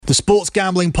The Sports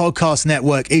Gambling Podcast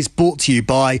Network is brought to you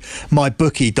by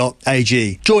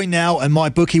MyBookie.ag. Join now and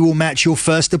MyBookie will match your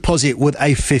first deposit with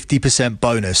a 50%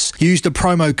 bonus. Use the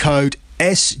promo code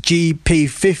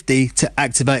SGP50 to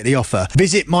activate the offer.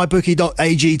 Visit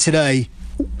MyBookie.ag today.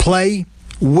 Play,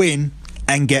 win,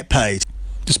 and get paid.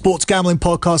 The Sports Gambling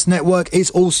Podcast Network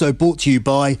is also brought to you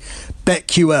by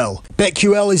BetQL.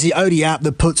 BetQL is the only app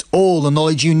that puts all the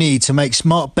knowledge you need to make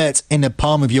smart bets in the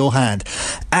palm of your hand.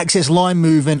 Access line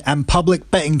movement and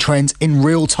public betting trends in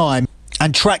real time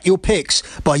and track your picks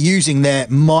by using their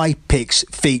My Picks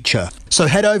feature. So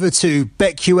head over to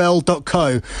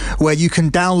betql.co where you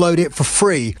can download it for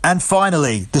free. And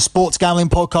finally, the Sports Gambling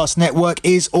Podcast Network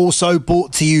is also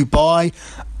brought to you by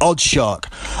Oddshark.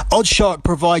 Oddshark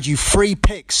provides you free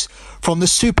picks from the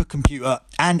supercomputer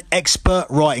and expert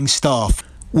writing staff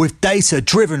with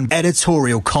data-driven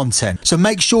editorial content. So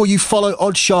make sure you follow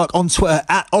Oddshark on Twitter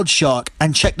at Oddshark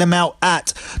and check them out at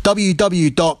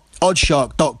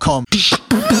www.oddshark.com.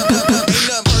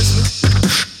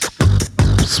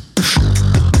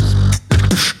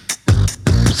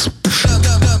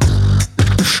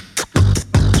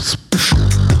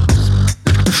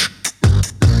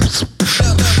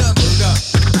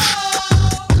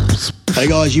 Hey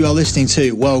guys, you are listening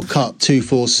to World Cup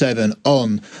 247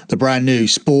 on the brand new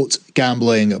Sports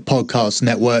Gambling Podcast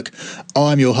Network.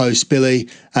 I'm your host, Billy,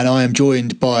 and I am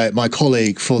joined by my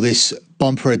colleague for this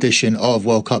bumper edition of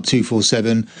World Cup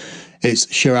 247.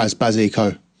 It's Shiraz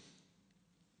Baziko.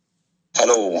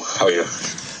 Hello, how are you?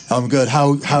 I'm good.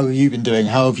 How have you been doing?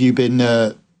 How have you been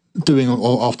doing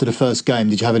after the first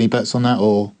game? Did you have any bets on that,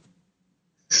 or?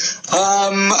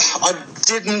 I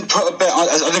didn't put a bet. I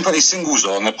didn't put any singles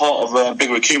on. They're part of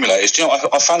bigger accumulators. Do you know,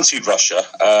 I fancied Russia.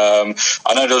 I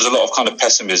know there was a lot of kind of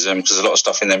pessimism because there's a lot of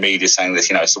stuff in their media saying that,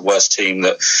 you know, it's the worst team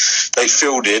that they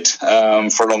fielded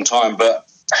for a long time. But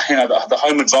you know, the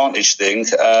home advantage thing,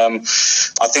 I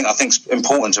think it's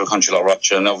important to a country like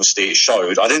Russia, and obviously it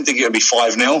showed. I didn't think it would be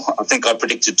 5-0. I think I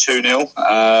predicted 2-0.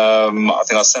 I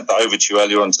think I sent that over to you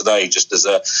earlier on today, just as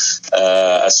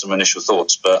some initial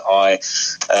thoughts. But I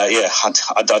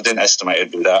didn't estimate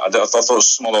it'd do that. I thought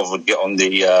Smolov would get on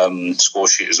the score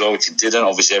sheet as well, which he didn't.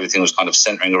 Obviously, everything was kind of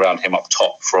centering around him up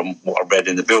top from what I read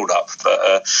in the build-up.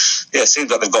 But it seems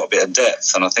like they've got a bit of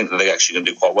depth, and I think that they're actually going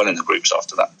to do quite well in the groups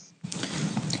after that.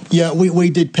 Yeah, we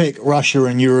did pick Russia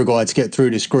and Uruguay to get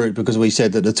through this group because we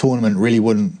said that the tournament really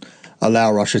wouldn't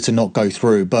allow Russia to not go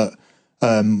through. But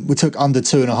we took under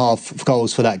 2.5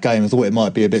 goals for that game. I thought it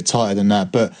might be a bit tighter than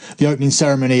that. But the opening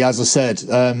ceremony, as I said,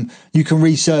 you can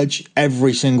research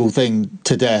every single thing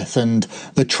to death. And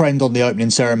the trend on the opening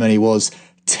ceremony was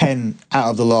 10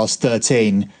 out of the last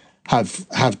 13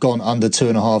 have gone under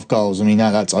 2.5 goals. I mean,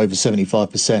 now that's over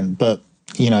 75%. But,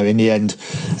 you know, in the end,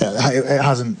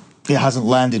 it hasn't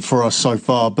landed for us so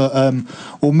far, but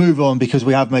we'll move on because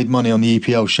we have made money on the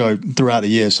EPL show throughout the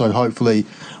year, so hopefully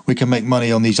we can make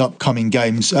money on these upcoming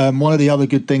games. One of the other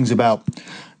good things about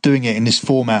doing it in this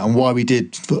format and why we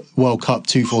did World Cup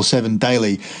 247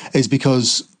 daily is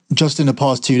because just in the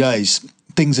past 2 days,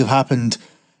 things have happened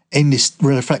in this,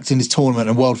 reflecting this tournament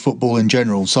and world football in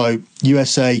general. So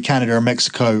USA, Canada and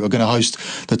Mexico are going to host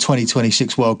the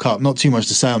 2026 World Cup. Not too much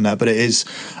to say on that, but it is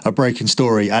a breaking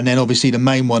story. And then obviously the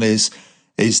main one is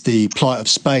the plight of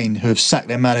Spain, who have sacked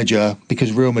their manager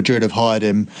because Real Madrid have hired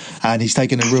him and he's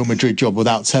taken the Real Madrid job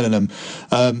without telling them.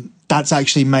 That's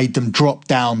actually made them drop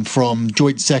down from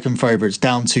joint second favourites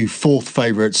down to fourth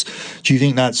favourites. Do you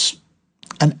think that's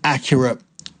an accurate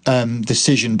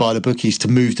decision by the bookies to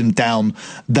move them down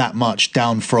that much,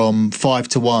 down from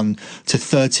 5-1 to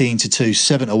 13-2,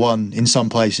 7-1 in some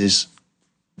places?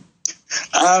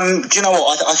 Do you know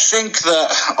what? I think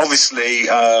that obviously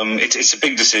it's a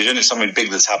big decision. It's something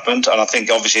big that's happened, and I think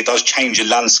obviously it does change the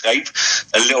landscape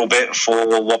a little bit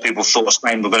for what people thought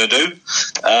Spain were going to do.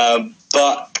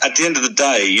 But at the end of the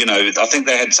day, you know, I think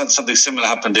they had something similar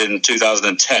happened in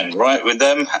 2010, right, with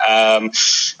them. And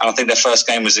I think their first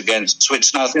game was against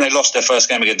Switzerland. I think they lost their first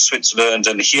game against Switzerland,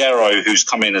 and Hierro, who's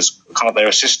come in as kind of their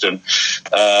assistant,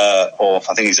 or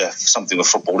I think he's something with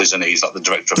football, isn't he? He's like the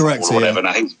director of football or whatever.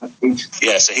 Yeah.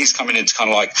 Now, so he's coming in to kind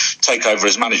of like take over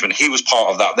as management. He was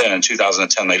part of that then. In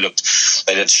 2010, they looked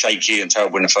shaky and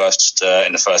terrible in the first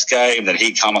game. Then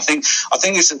he come. I think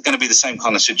it's going to be the same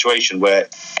kind of situation where,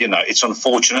 you know, it's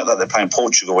unfortunate unfortunate that they're playing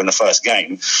Portugal in the first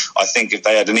game. I think if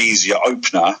they had an easier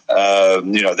opener,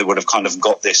 they would have kind of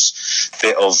got this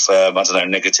bit of,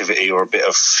 negativity or a bit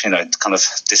of, kind of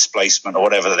displacement or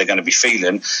whatever that they're going to be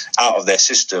feeling out of their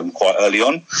system quite early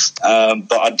on.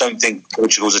 But I don't think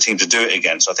Portugal's a team to do it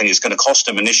against. I think it's going to cost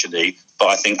them initially, but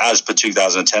I think as per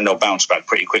 2010, they'll bounce back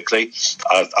pretty quickly.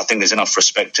 I think there's enough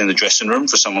respect in the dressing room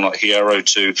for someone like Hierro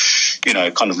to,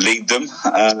 kind of lead them.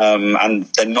 And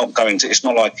they're not going to, it's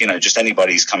not like, just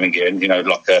anybody's coming in,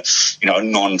 like a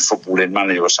non-footballing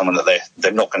manager or someone that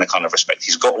they're not going to kind of respect.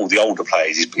 He's got all the older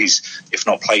players. He's if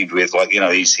not played with,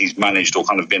 he's managed or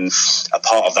kind of been a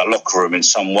part of that locker room in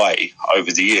some way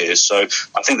over the years. So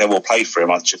I think they will play for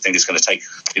him. I just think it's going to take,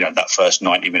 that first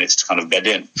 90 minutes to kind of bed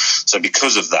in. So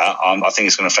because of that, I think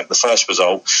it's going to affect the first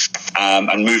result.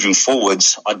 And moving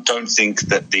forwards, I don't think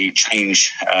that the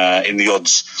change in the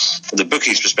odds from the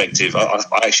bookies perspective, I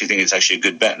actually think it's actually a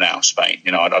good bet now, Spain.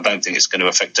 I don't think it's going to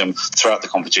affect them throughout the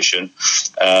competition.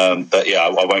 But yeah,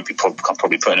 I won't be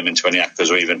probably putting them into any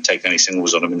accas or even taking any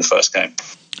singles on them in the first game.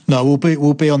 No,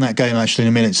 we'll be on that game actually in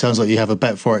a minute. Sounds like you have a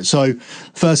bet for it. So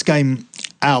first game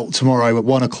out tomorrow at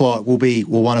 1 o'clock will be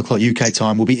 1 o'clock UK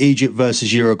time will be Egypt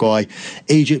versus Uruguay.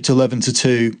 Egypt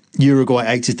 11-2, Uruguay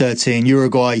 8-13.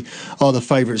 Uruguay are the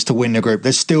favourites to win the group.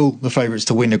 They're still the favourites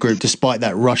to win the group despite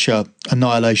that Russia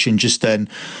annihilation just then.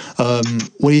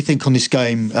 What do you think on this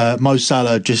game? Mo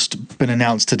Salah just been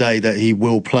announced today that he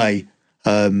will play,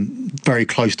 very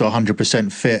close to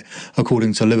 100% fit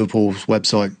according to Liverpool's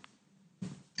website.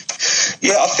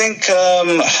 Yeah, I think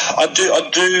I do.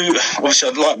 Obviously,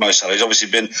 I'd like Mo Salah. He's obviously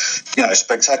been,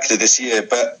 spectacular this year.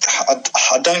 But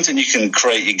I don't think you can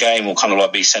create your game or kind of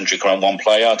like be centric around one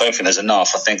player. I don't think there's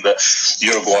enough. I think that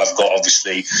Uruguay have got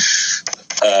obviously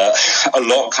a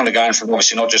lot kind of going from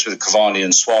obviously not just with Cavani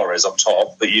and Suarez up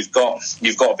top, but you've got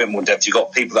a bit more depth. You've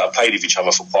got people that have played with each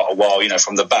other for quite a while.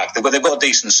 From the back, they've got a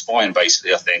decent spine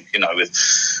basically. I think with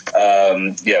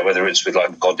whether it's with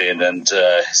like Godin and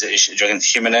is it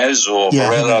Jimenez or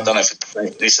Varela? I don't know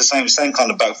if it's the same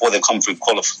kind of back four they've come through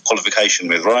qualification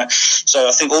with, right? So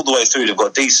I think all the way through they've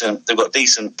got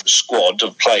decent squad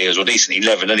of players, or decent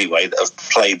 11 anyway, that have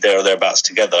played there or thereabouts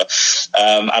together,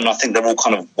 and I think they're all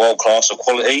kind of world class or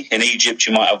quality. In Egypt,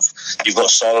 you've got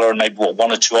Salah and maybe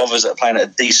one or two others that are playing at a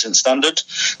decent standard.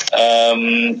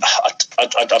 I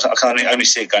can only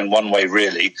see it going one way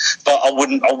really, but I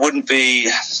wouldn't be.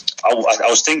 I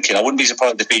was thinking I wouldn't be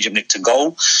surprised if Egypt nicked a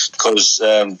goal, because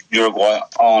Uruguay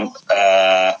aren't.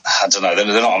 I don't know.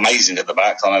 They're not amazing at the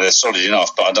back. I know they're solid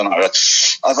enough, but I don't know.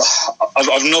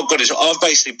 I've not got it. I've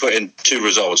basically put in two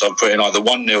results. I've put in either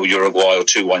 1-0 Uruguay or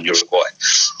 2-1 Uruguay.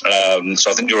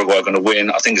 So I think Uruguay are going to win.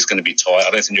 I think it's going to be tight. I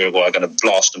don't think Uruguay are going to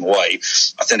blast them away.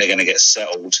 I think they're going to get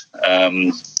settled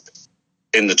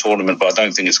in the tournament, but I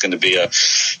don't think it's going to be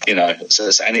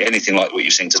anything like what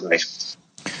you've seen today.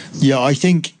 Yeah, I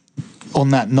think on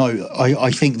that note,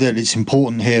 I think that it's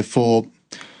important here for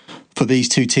these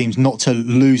two teams not to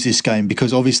lose this game,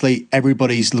 because obviously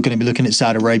everybody's going to be looking at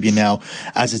Saudi Arabia now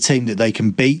as a team that they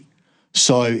can beat.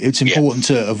 So it's important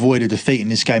to avoid a defeat in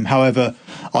this game. However,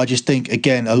 I just think,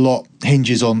 again, a lot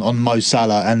hinges on Mo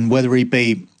Salah and whether he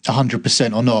be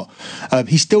 100% or not.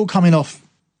 He's still coming off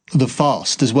the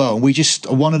fast as well.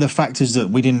 One of the factors that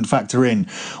we didn't factor in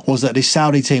was that this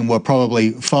Saudi team were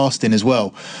probably fasting as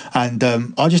well. And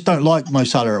I just don't like Mo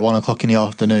Salah at 1 o'clock in the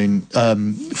afternoon,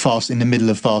 fast in the middle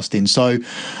of fasting. So,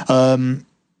 and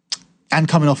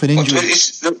coming off an injury.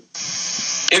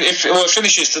 It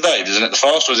finishes today, doesn't it? The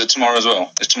fast, or is it tomorrow as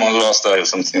well? Is tomorrow the last day or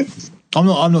something? I'm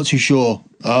not too sure.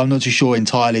 I'm not too sure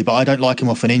entirely, but I don't like him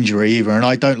off an injury either, and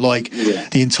I don't like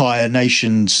the entire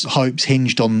nation's hopes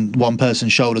hinged on one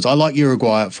person's shoulders. I like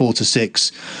Uruguay at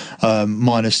 4-6,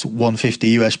 minus 150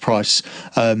 US price,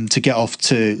 to get off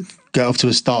to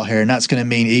a start here, and that's going to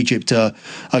mean Egypt are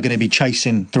going to be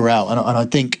chasing throughout. And I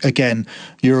think, again,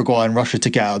 Uruguay and Russia to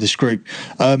get out of this group.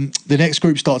 The next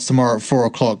group starts tomorrow at 4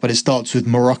 o'clock, but it starts with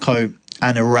Morocco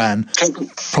and Iran. Can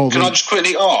I just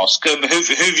quickly ask, who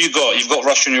have you got? You've got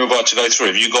Russia and Uruguay to go through.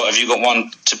 Have you got one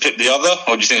to pip the other,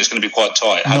 or do you think it's going to be quite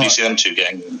tight? How do you see them two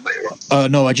getting later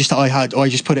on? No, I just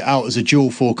put it out as a dual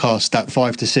forecast at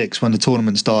 5-6 when the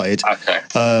tournament started. Okay.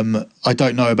 I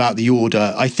don't know about the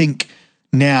order. I think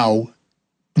now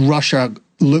Russia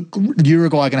look,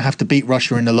 Uruguay are going to have to beat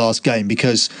Russia in the last game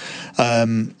because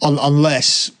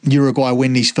unless Uruguay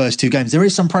win these first two games, there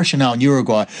is some pressure now on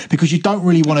Uruguay because you don't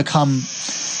really want to come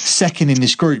second in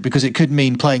this group because it could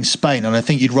mean playing Spain, and I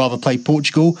think you'd rather play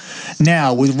Portugal.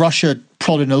 Now, with Russia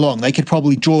plodding along, they could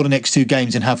probably draw the next two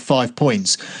games and have 5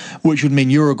 points, which would mean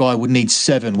Uruguay would need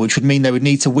 7, which would mean they would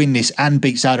need to win this and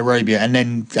beat Saudi Arabia and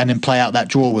then play out that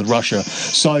draw with Russia.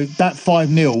 So that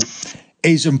 5-0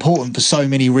 is important for so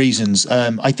many reasons.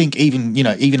 I think even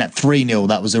at 3-0,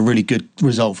 that was a really good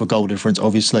result for goal difference,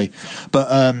 obviously. But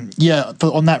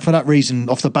for that reason,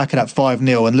 off the back of that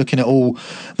 5-0 and looking at all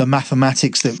the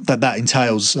mathematics that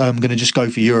entails, I'm going to just go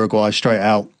for Uruguay straight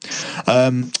out.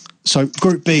 So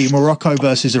Group B, Morocco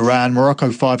versus Iran. Morocco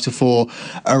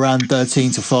 5-4, Iran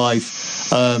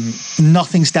 13-5.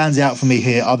 Nothing stands out for me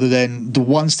here other than the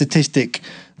one statistic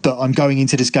that I'm going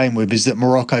into this game with is that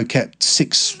Morocco kept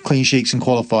 6 clean sheets in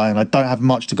qualifying. I don't have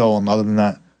much to go on other than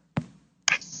that.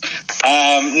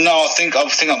 No, I think I'm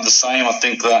the same. I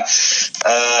think that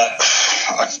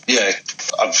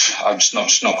I've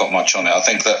just not got much on it. I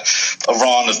think that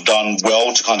Iran have done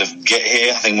well to kind of get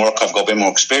here. I think Morocco have got a bit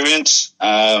more experience.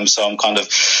 So I'm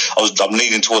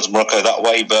leaning towards Morocco that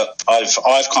way. But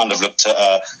I've kind of looked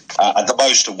at the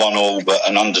most of 1-1, but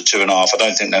an under 2.5. I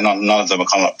don't think none of them are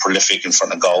kind of like prolific in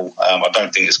front of goal. I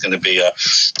don't think it's going to be a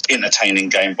entertaining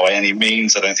game by any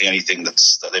means. I don't think anything that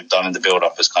they've done in the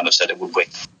build-up has kind of said it would be.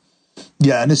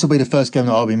 Yeah, and this will be the first game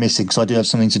that I'll be missing because I do have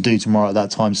something to do tomorrow at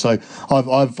that time. So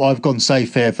I've gone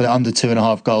safe here for the under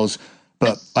 2.5 goals.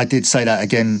 But I did say that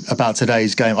again about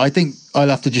today's game. I think I'll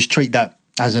have to just treat that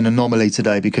as an anomaly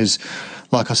today because,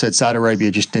 like I said, Saudi Arabia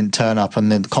just didn't turn up,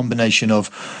 and then the combination of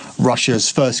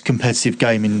Russia's first competitive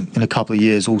game in a couple of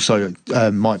years also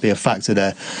might be a factor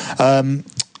there.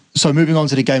 So moving on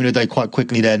to the game of the day quite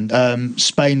quickly then.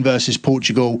 Spain versus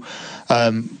Portugal.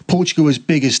 Portugal is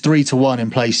big as 3-1 in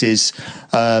places.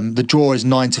 The draw is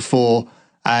 9-4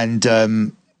 and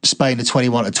Spain are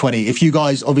 21-20. If you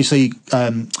guys obviously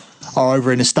are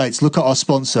over in the States, look at our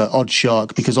sponsor,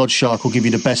 Oddshark, because Oddshark will give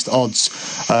you the best odds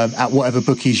at whatever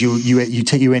bookies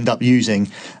you end up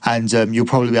using. And you'll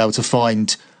probably be able to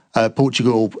find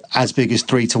Portugal as big as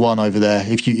 3-1 over there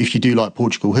if you do like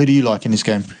Portugal. Who do you like in this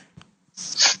game?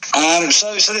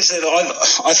 So this is,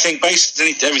 I think based on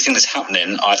everything that's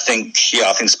happening, I think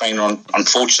Spain are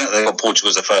unfortunate. They got Portugal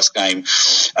as the first game.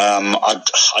 I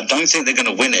don't think they're going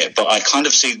to win it, but I kind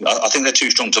of see. I think they're too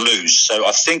strong to lose. So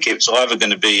I think it's either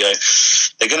going to be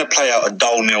they're going to play out a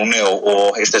dull 0-0,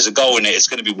 or if there's a goal in it, it's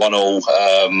going to be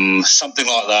 1-1, something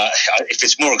like that. If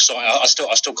it's more exciting, I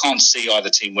still can't see either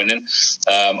team winning.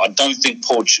 I don't think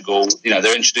Portugal.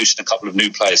 They're introducing a couple of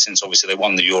new players since obviously they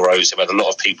won the Euros. They've had a lot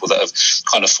of people that have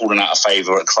kind of fallen out of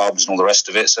favour at clubs and all the rest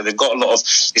of it. So they've got a lot of.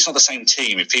 It's not the same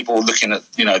team. If people were looking at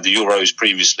the Euros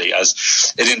previously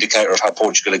as an indicator of how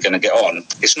Portugal are going to get on,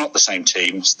 it's not the same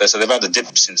team. So they've had a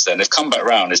dip since then. They've come back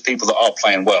round. There's people that are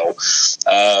playing well,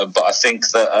 but I think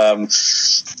that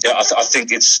I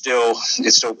think it's still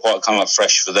quite come up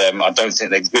fresh for them. I don't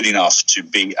think they're good enough to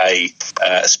beat a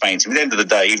Spain team. At the end of the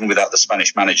day, even without the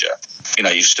Spanish manager,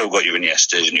 you've still got your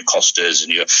Iniestas and your Costas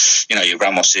and your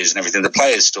Ramoses and everything. The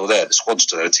players still there, the squad's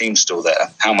still there, the team's still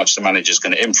there. How much the manager's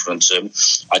going to influence them,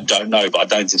 I don't know, but I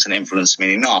don't think it's going to influence them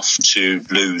enough to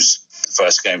lose the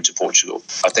first game to Portugal.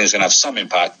 I think it's going to have some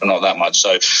impact, but not that much.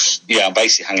 So, yeah, I'm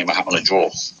basically hanging my hat on a draw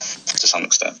to some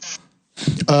extent.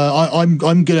 I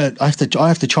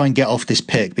have to try and get off this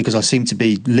pick because I seem to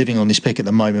be living on this pick at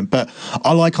the moment. But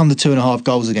I like under 2.5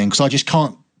 goals again because I just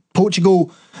can't.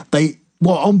 Portugal,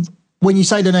 when you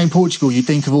say the name Portugal, you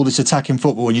think of all this attacking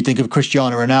football and you think of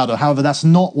Cristiano Ronaldo. However, that's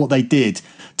not what they did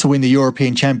to win the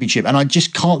European Championship. And I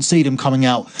just can't see them coming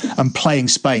out and playing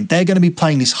Spain. They're going to be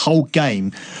playing this whole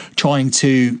game trying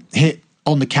to hit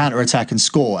on the counter-attack and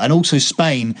score. And also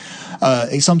Spain,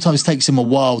 it sometimes takes them a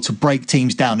while to break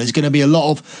teams down. There's going to be a lot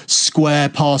of square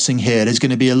passing here. There's going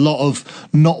to be a lot of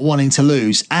not wanting to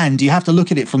lose. And you have to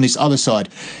look at it from this other side.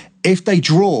 If they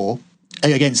draw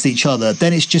against each other,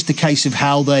 then it's just a case of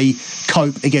how they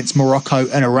cope against Morocco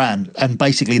and Iran, and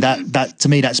basically that to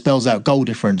me that spells out goal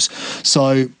difference.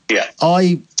 So yeah,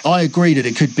 I agree that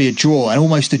it could be a draw, and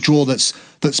almost a draw that's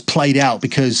played out,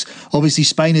 because obviously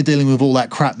Spain are dealing with all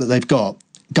that crap that they've got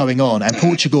going on, and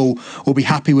Portugal will be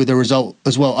happy with the result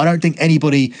as well. I don't think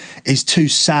anybody is too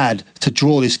sad to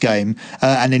draw this game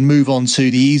and then move on to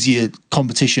the easier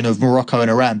competition of Morocco and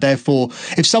Iran. Therefore,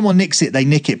 if someone nicks it, they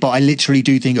nick it, but I literally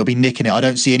do think it'll be nicking it. I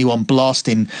don't see anyone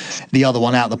blasting the other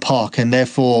one out the park, and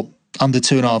therefore under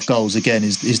 2.5 goals again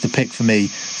is the pick for me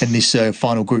in this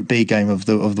final Group B game of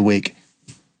the week.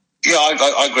 Yeah,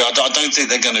 I agree. I don't think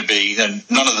they're going to be.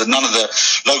 None of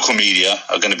the local media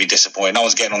are going to be disappointed. No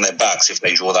one's getting on their backs if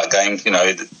they draw that game.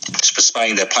 For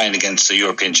Spain, they're playing against the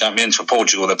European champions. For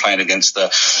Portugal, they're playing against the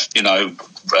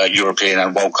European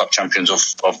and World Cup champions of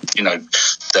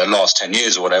the last 10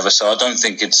 years or whatever. So I don't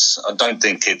think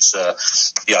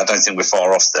we're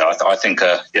far off there. I think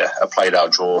a played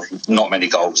out draw, not many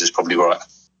goals, is probably right.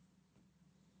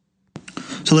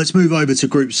 So let's move over to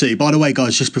Group C. By the way,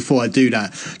 guys, just before I do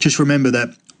that, just remember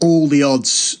that all the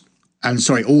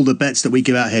bets that we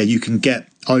give out here, you can get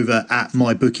over at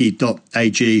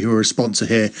mybookie.ag, who are a sponsor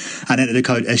here, and enter the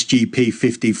code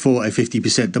SGP50 for a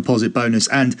 50% deposit bonus.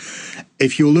 And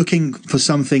if you're looking for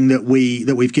something that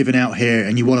we've given out here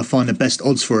and you want to find the best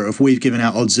odds for it, if we've given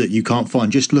out odds that you can't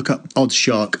find, just look up Odds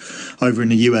Shark over in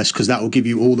the US, because that will give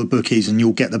you all the bookies and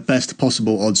you'll get the best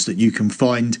possible odds that you can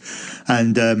find.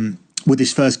 And with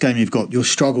this first game you'll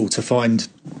struggle to find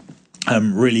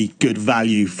really good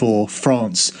value for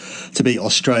France to beat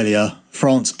Australia.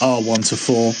 France are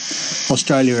 1-4.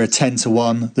 Australia are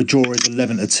 10-1. The draw is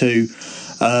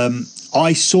 11-2.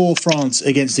 I saw France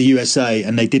against the USA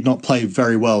and they did not play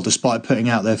very well despite putting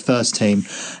out their first team.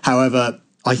 However,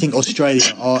 I think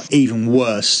Australia are even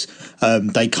worse.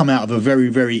 They come out of a very,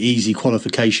 very easy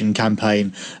qualification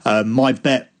campaign. My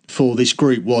bet for this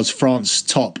group was France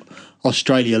top,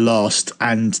 Australia last,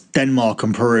 and Denmark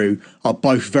and Peru are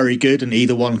both very good, and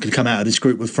either one could come out of this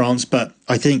group with France. But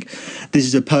I think this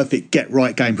is a perfect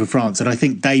get-right game for France, and I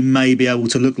think they may be able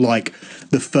to look like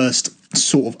the first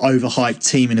sort of overhyped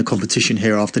team in a competition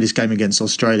here after this game against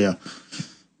Australia.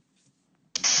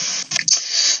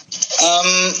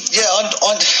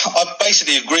 I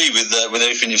basically agree with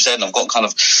everything you've said, and I've got kind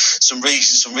of some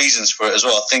reasons for it as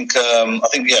well. I think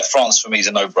France for me is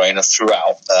a no-brainer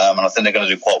throughout, and I think they're going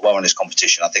to do quite well in this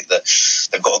competition. I think that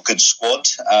they've got a good squad.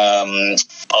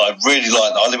 I really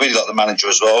like the manager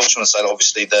as well. I just want to say that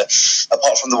obviously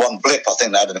apart from the one blip I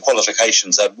think they had in the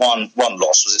qualifications, they had one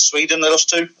loss. Was it Sweden they lost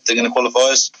to, I think, in the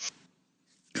qualifiers?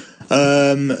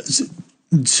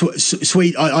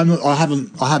 Sweet. I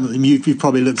haven't. You've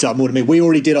probably looked up more than me. We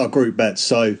already did our group bets,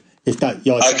 so if that,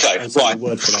 fine.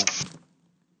 Word for that.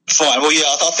 Fine. Well, yeah,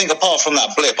 I think apart from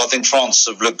that blip, I think France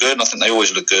have looked good, and I think they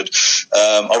always look good.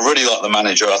 I really like the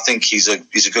manager. I think he's a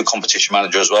good competition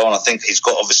manager as well, and I think he's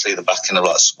got obviously the backing of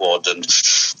squad and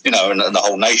and the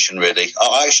whole nation really.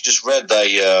 I actually just read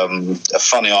a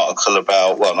funny article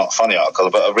about, well, not a funny article,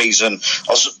 but a reason.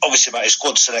 Obviously about his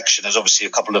squad selection. There's obviously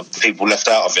a couple of people left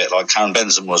out of it, like Karen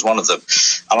Benzema was one of them,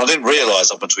 and I didn't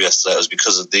realise up until yesterday it was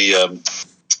because of the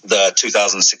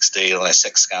 2016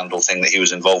 sex scandal thing that he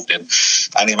was involved in,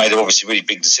 and he made a obviously really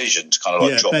big decision to kind of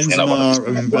drop Benzema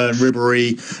and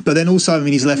Ribéry, but then also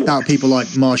he's left out people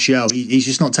like Martial. He's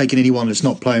just not taking anyone that's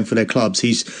not playing for their clubs.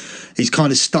 He's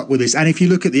kind of stuck with this, and if you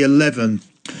look at the 11,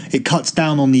 it cuts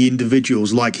down on the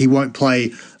individuals. Like he won't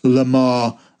play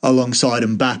Lamar alongside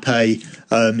Mbappe.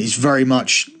 It's very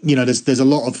much there's a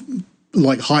lot of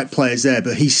hype players there,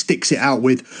 but he sticks it out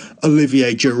with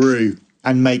Olivier Giroud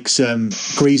and makes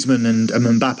Griezmann and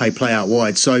Mbappe play out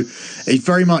wide. So he's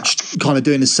very much kind of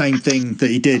doing the same thing that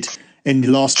he did in the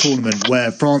last tournament,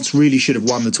 where France really should have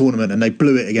won the tournament and they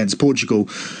blew it against Portugal.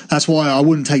 That's why I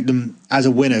wouldn't take them as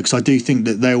a winner, because I do think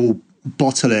that they will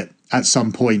bottle it at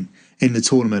some point in the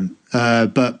tournament.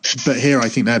 But here I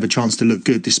think they have a chance to look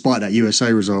good despite that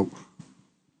USA result.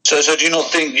 So do you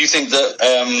think that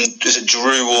is it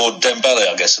Giroud or Dembele,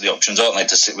 I guess, are the options, aren't they,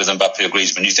 to sit with Mbappe or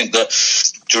Griezmann? You think that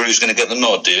Giroud's going to get the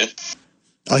nod, do you?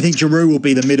 I think Giroud will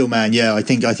be the middleman. Yeah, I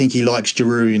think he likes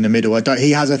Giroud in the middle.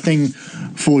 He has a thing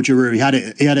for Giroud. He had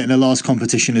it in the last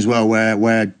competition as well, where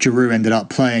Giroud ended up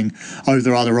playing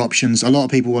over other options. A lot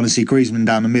of people want to see Griezmann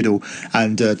down the middle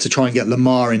and to try and get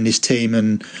Lamar in this team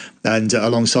and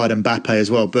alongside Mbappe as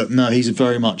well. But no, he's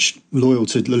very much loyal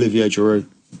to Olivier Giroud.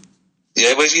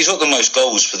 Yeah, well, he's got the most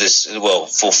goals for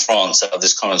France out of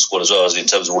this current squad as well, as in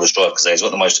terms of all the strikers. He's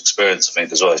got the most experience, I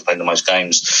think, as well. He's played the most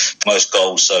games, most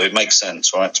goals, so it makes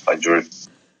sense, right, to play Giroud.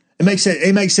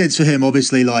 It makes sense for him.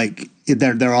 Obviously,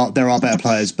 there are better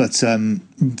players, but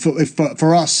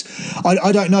for us,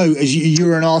 I don't know. As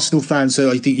you're an Arsenal fan,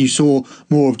 so I think you saw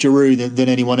more of Giroud than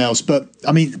anyone else. But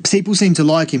I mean, people seem to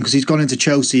like him because he's gone into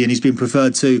Chelsea and he's been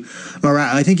preferred to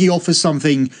Morata. I think he offers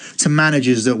something to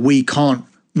managers that we can't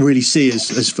really see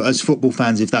as football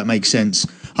fans, if that makes sense.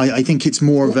 I think it's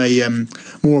more of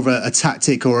a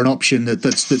tactic or an option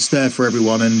that's there for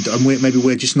everyone, and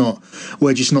we're just not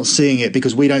seeing it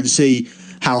because we don't see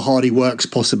how hard he works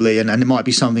possibly, and it might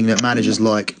be something that managers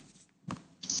like.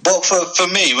 Well, for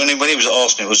me, when he was at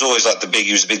Arsenal, it was always like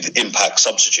he was a big impact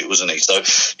substitute, wasn't he? So,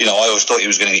 I always thought he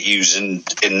was going to get used in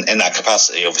that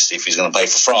capacity. Obviously, if he's going to play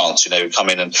for France, he'd come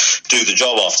in and do the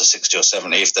job after 60 or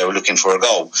 70 if they were looking for a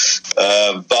goal.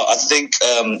 But I think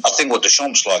what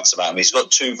Deschamps likes about him, he's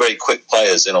got two very quick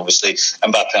players in, obviously,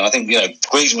 Mbappe, and I think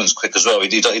Griezmann's quick as well.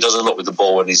 He does a lot with the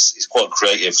ball, and he's quite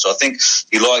creative. So I think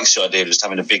he likes the idea of just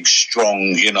having a big,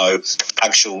 strong,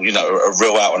 actual, a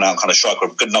real out and out kind of striker, a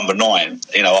good number 9,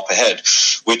 up ahead,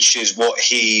 which is what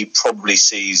he probably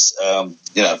sees,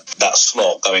 that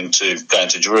slot going to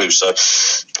Giroud. So,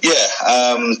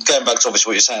 going back to obviously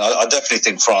what you're saying, I definitely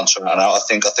think France are out now. I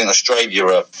think Australia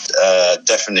are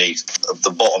definitely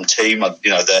the bottom team.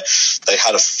 They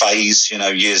had a phase,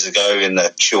 years ago in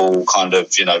the Kjell kind of,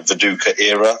 Viduka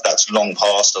era. That's long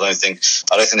past. I don't think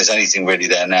there's anything really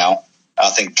there now. I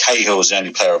think Cahill's the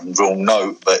only player of real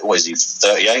note, but what is he,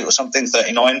 38 or something,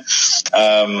 39?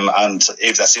 And I don't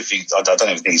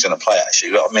even think he's going to play,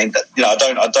 actually. I mean,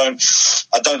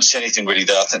 I don't see anything really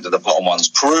there. I think that the bottom ones,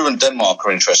 Peru and Denmark,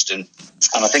 are interesting.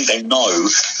 And I think they know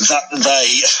that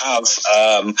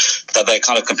that they're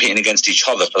kind of competing against each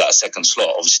other for that second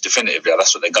slot. Obviously, definitively,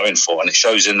 that's what they're going for, and it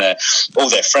shows in all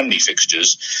their friendly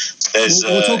fixtures.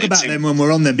 We'll talk about them when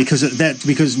we're on them because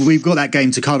we've got that game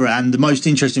to cover. And the most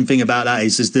interesting thing about that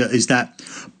is that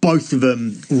both of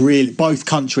them, really, both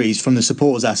countries, from the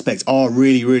supporters aspect, are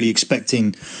really, really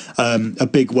expecting a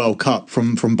big World Cup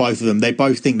from both of them. They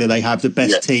both think that they have the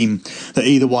best team that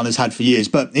either one has had for years.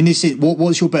 But in this,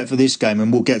 what's your bet for this game?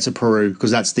 And we'll get to Peru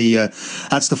because that's the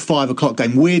 5:00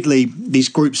 game. Weirdly, these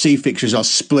Group C fixtures are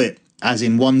split, as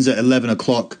in one's at 11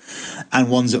 o'clock and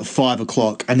one's at 5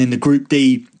 o'clock, and then the Group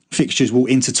D fixtures will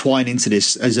intertwine into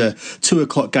this as a 2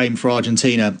 o'clock game for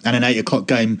Argentina and an 8 o'clock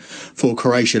game for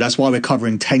Croatia. That's why we're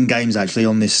covering 10 games actually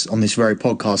on this very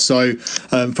podcast. So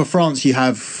for France, you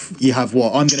have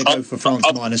what? I'm going to go for France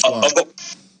 -1.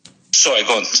 Sorry,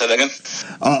 go on. Say that again.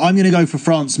 I'm going to go for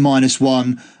France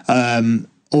 -1.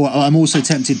 Or I'm also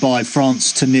tempted by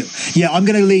France to nil. Yeah, I'm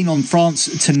going to lean on France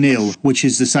to nil, which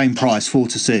is the same price,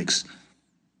 4-6.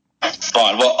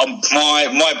 Fine. Well,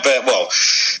 my bet. Well,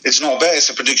 it's not a bet; it's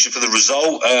a prediction for the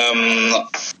result.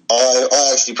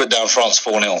 I actually put down France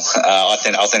 4-0. I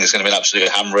think it's going to be an absolute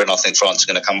hammer, and I think France is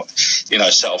going to come,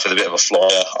 set off with a bit of a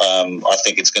flyer. I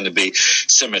think it's going to be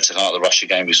similar to the Russia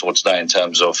game we saw today in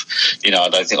terms of, I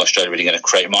don't think Australia are really going to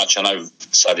create much. I know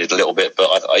Saudi did a little bit, but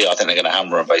I think they're going to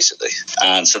hammer them basically.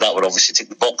 And so that would obviously tick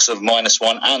the box of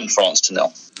 -1 and France to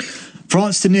nil.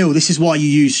 France to nil. This is why you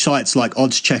use sites like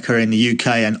Odds Checker in the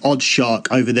UK and Odds Shark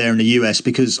over there in the US,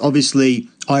 because obviously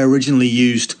I originally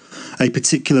used a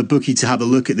particular bookie to have a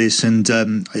look at this, and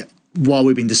while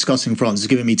we've been discussing France, it's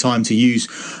given me time to use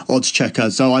Odds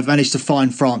Checker. So I've managed to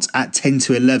find France at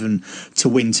 10-11 to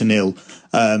win to nil,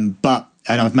 and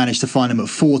I've managed to find them at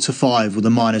 4-5 with a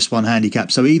 -1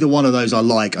 handicap. So either one of those I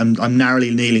like. I'm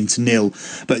narrowly kneeling to nil,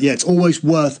 but yeah, it's always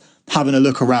worth having a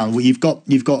look around. Well, you've got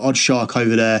Odd Shark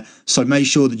over there, so make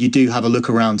sure that you do have a look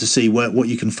around to see what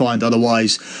you can find.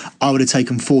 Otherwise, I would have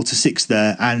taken 4-6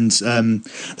 there, and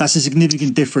that's a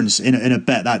significant difference in a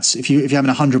bet. That's if you're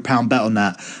having £100 bet on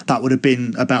that would have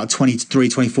been about a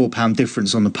 £23-24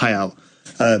 difference on the payout.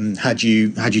 Had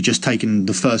you just taken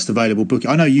the first available book.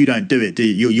 I know you don't do it, do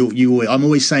you? You I'm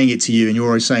always saying it to you, and you're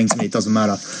always saying to me it doesn't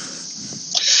matter.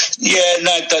 Yeah,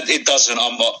 no, it doesn't.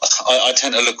 I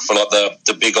tend to look for like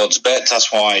the big odds bet.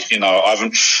 That's why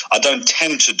I don't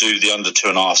tend to do the under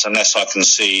 2.5 unless I can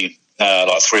see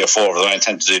like 3 or 4 of them. I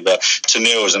tend to do the to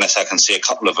nils unless I can see a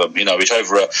couple of them. Which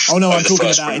over. I'm talking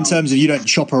about round. In terms of you don't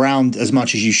shop around as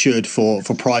much as you should for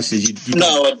prices.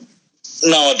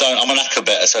 No, I don't. I'm an acca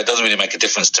better, so it doesn't really make a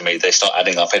difference to me. They start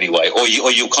adding up anyway. Or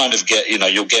you'll kind of get,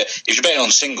 you'll get, if you're betting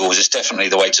on singles, it's definitely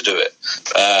the way to do it.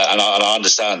 And I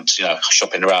understand,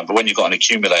 shopping around. But when you've got an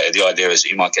accumulator, the idea is that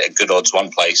you might get good odds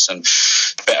one place and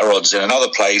better odds in another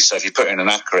place. So if you put in an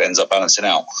acca, it ends up balancing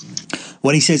out.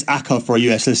 When he says acca for our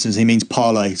US listeners, he means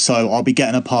parlay. So I'll be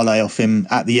getting a parlay off him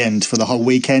at the end for the whole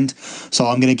weekend. So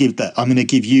I'm going to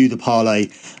give you the parlay.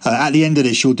 At the end of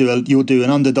this, you'll do an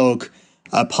underdog,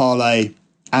 a parlay,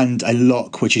 and a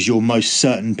lock, which is your most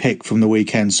certain pick from the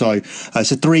weekend. So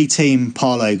it's a 3-team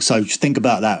parlay. So just think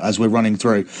about that as we're running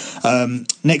through.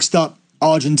 Next up,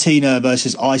 Argentina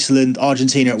versus Iceland.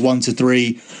 Argentina at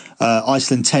 1-3,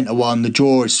 Iceland 10-1. The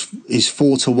draw is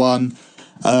 4-1.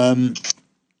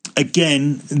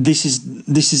 Again, this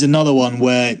is another one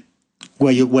where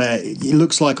it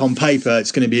looks like on paper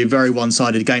it's going to be a very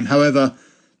one-sided game. However,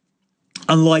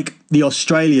 unlike the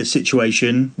Australia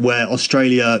situation, where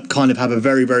Australia kind of have a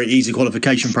very, very easy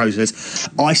qualification process,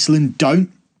 Iceland don't.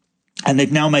 And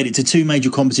they've now made it to two major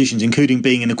competitions, including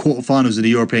being in the quarterfinals of the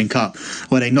European Cup,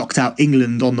 where they knocked out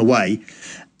England on the way.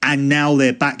 And now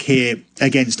they're back here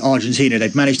against Argentina.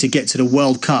 They've managed to get to the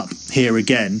World Cup here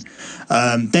again.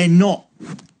 They're not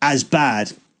as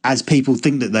bad as people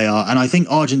think that they are. And I think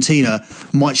Argentina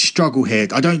might struggle here.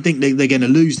 I don't think they're going to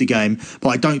lose the game, but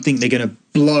I don't think they're going to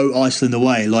blow Iceland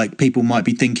away like people might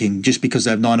be thinking, just because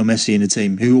they have Lionel Messi in the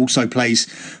team, who also plays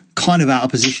kind of out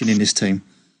of position in this team.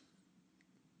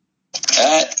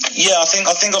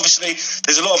 I think obviously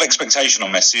there's a lot of expectation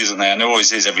on Messi, isn't there? And there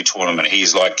always is every tournament.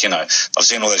 He's like, I've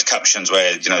seen all those captions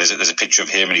where, there's a picture of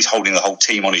him and he's holding the whole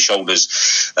team on his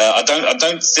shoulders. I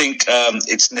don't think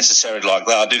it's necessarily like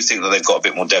that. I do think that they've got a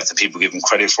bit more depth than people give them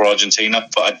credit for, Argentina.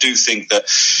 But I do think that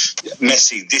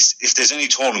Messi, if there's any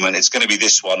tournament, it's going to be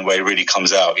this one where he really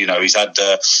comes out. He's had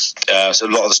so a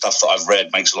lot of the stuff that I've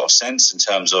read makes a lot of sense in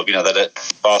terms of, that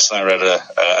Barcelona had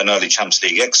an early Champions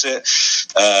League exit.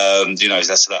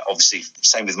 That's that obviously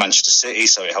same with Manchester City,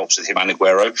 so it helps with him and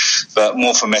Aguero. But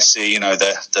more for Messi,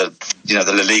 the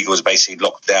La Liga was basically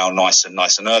locked down nice and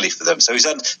early for them. So he's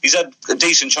had a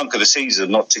decent chunk of the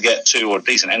season not to get too, or a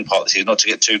decent end part of the season not to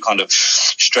get too kind of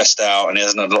stressed out, and he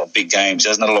hasn't had a lot of big games. He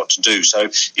hasn't had a lot to do, so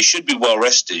he should be well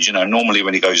rested. Normally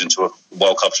when he goes into a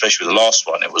World Cup, especially with the last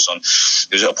one, it was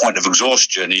at a point of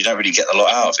exhaustion, and you don't really get a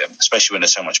lot out of him, especially when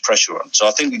there's so much pressure on. So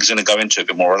I think he's going to go into it a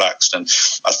bit more relaxed, and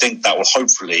I think that will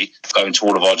hopefully go into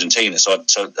all of Argentina,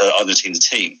 Argentina's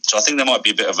team. So I think there might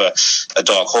be a bit of a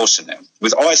dark horse in them.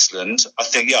 With Iceland, I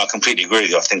completely agree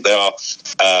with you. I think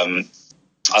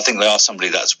they are somebody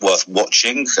that's worth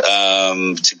watching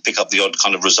to pick up the odd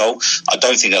kind of result. I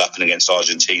don't think it'll happen against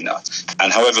Argentina.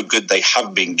 And however good they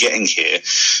have been getting here,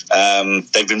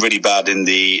 they've been really bad in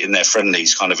their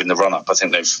friendlies, kind of in the run up. I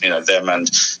think they've them and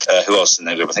who else in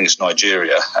their group? I think it's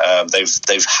Nigeria. They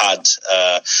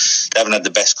haven't had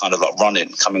the best kind of like run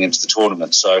in coming into the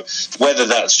tournament. So whether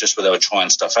that's just where they were trying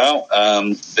stuff out,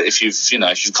 but if you've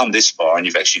come this far and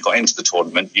you've actually got into the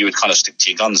tournament, you would kind of stick to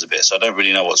your guns a bit. So I don't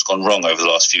really know what's gone wrong over the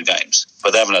last few games,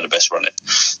 but they haven't had the best run in.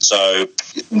 So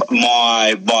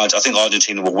I think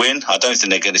Argentina will win. I don't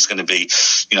think it's going to be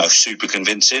super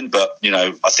convincing, but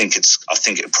I think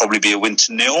it'll probably be a win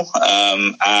to 0.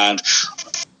 And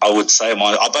I would say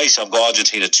I've got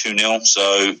Argentina 2-0.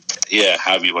 So yeah,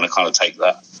 however you want to kind of take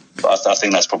that, but I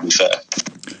think that's probably fair.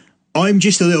 I'm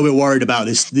just a little bit worried about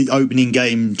the opening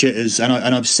game jitters, and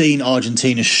I've seen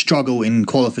Argentina struggle in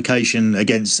qualification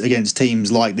against teams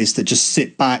like this that just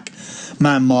sit back,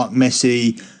 man mark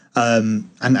Messi, and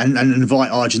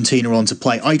invite Argentina on to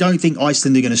play. I don't think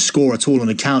Iceland are going to score at all on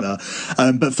the counter,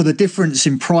 but for the difference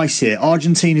in price here,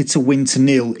 Argentina to win to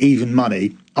 0, even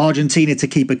money. Argentina to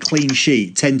keep a clean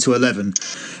sheet,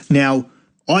 10-11. Now,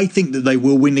 I think that they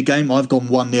will win the game. I've gone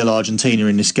 1-0 Argentina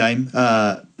in this game.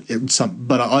 But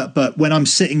when I'm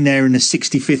sitting there in the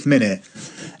 65th minute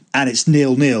and it's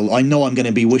 0-0, I know I'm going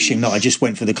to be wishing that I just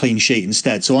went for the clean sheet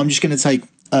instead. So I'm just going to take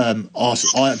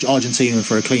Argentina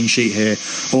for a clean sheet here,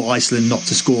 or Iceland not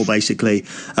to score, basically,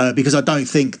 because I don't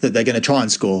think that they're going to try and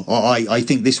score. I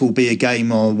think this will be a game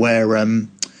where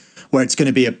it's going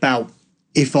to be about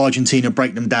if Argentina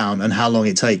break them down and how long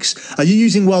it takes. Are you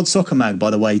using World Soccer Mag, by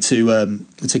the way, to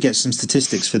get some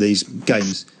statistics for these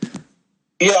games?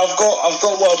 Yeah, I've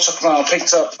got World Soccer Mag. I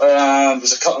picked up.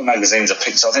 There's a couple of magazines I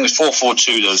picked up. I think it was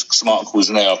 442. There's some articles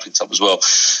in there I picked up as well.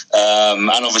 And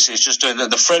obviously, it's just doing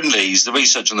the friendlies. The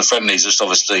research on the friendlies. Just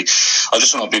obviously, I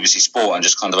just went on BBC Sport and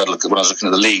just kind of had a look at when I was looking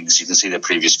at the leagues. You can see their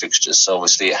previous fixtures. So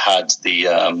obviously, it had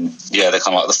they're kind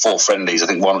of like the 4 friendlies. I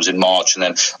think one was in March, and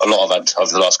then a lot of had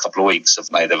over the last couple of weeks.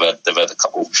 They've had a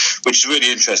couple, which is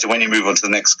really interesting. When you move on to the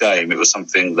next game, it was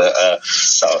something that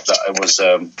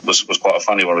was quite a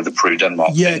funny one with the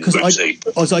Peru-Denmark. Yeah, because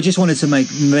I just wanted to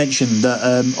mention that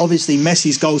obviously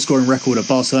Messi's goal scoring record at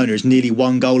Barcelona is nearly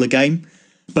 1 goal a game,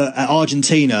 but at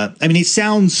Argentina, I mean, it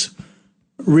sounds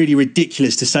really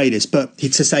ridiculous to say this, but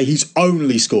to say he's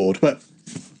only scored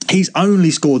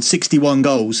 61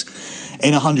 goals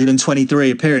in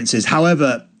 123 appearances.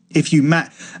 However, if you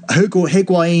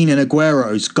Higuain and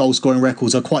Aguero's goal scoring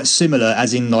records are quite similar,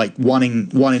 as in like one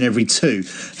in every 2.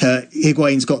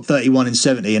 Higuain's got 31 and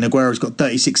 70, and Aguero's got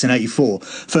 36 and 84.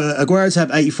 For Aguero to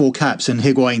have 84 caps and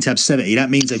Higuain to have 70, that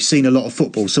means they've seen a lot of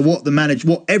football. So what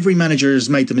every manager has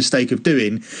made the mistake of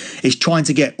doing is trying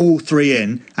to get all 3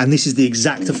 in, and this is the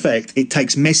exact effect. It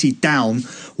takes Messi down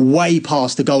way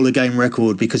past the goal a game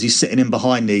record because he's sitting in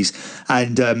behind these.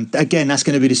 And again, that's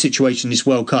going to be the situation this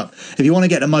World Cup. If you want to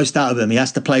get the most out of him, he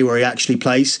has to play where he actually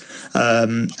plays,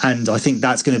 and I think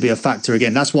that's going to be a factor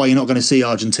again. That's why you're not going to see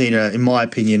Argentina, in my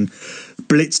opinion,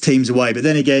 blitz teams away. But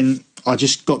then again, I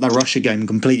just got that Russia game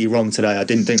completely wrong today. I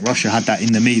didn't think Russia had that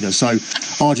in them either. So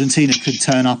Argentina could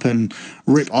turn up and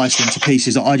rip Iceland to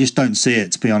pieces. I just don't see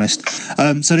it, to be honest.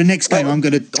 So the next game, I'm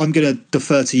gonna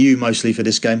defer to you mostly for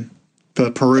this game. For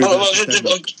Peru.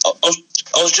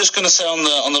 I was just going to say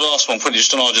on the last one, probably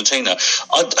just on Argentina.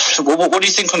 What do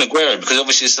you think on Aguero? Because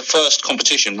obviously it's the first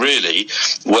competition really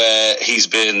where he's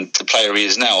been the player he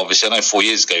is now. Obviously, I know 4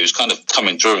 years ago he was kind of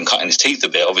coming through and cutting his teeth a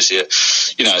bit. Obviously,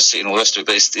 City and all the rest of it.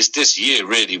 But it's this year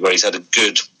really where he's had a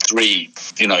good 3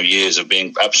 years of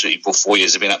being absolutely, or 4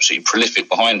 years of being absolutely prolific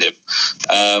behind him.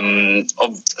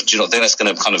 Do you not think that's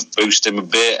going to kind of boost him a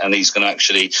bit, and he could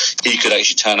actually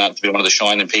turn out to be one of the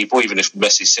shining people, even if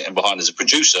Messi's sitting behind as a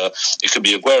producer? It could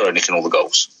be Aguero nicking all the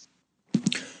goals.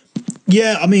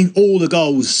 Yeah, I mean, all the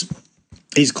goals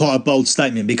is quite a bold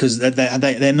statement because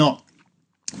they're not,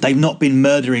 they've not been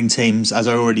murdering teams, as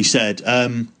I already said.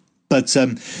 And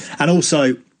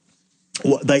also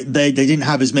they didn't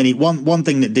have as many. One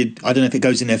thing that did, I don't know if it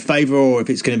goes in their favour or if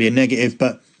it's going to be a negative,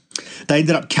 but they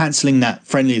ended up cancelling that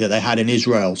friendly that they had in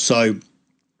Israel. So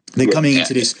they're coming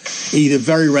into this either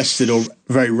very rested or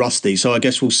very rusty. So I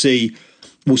guess we'll see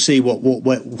what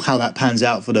how that pans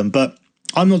out for them. But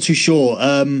I'm not too sure.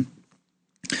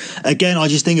 Again, I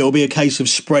just think it will be a case of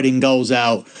spreading goals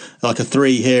out, like a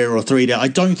 3 here or 3 there. I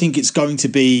don't think it's going to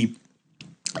be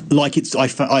like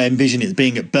I envision it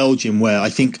being at Belgium, where I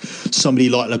think somebody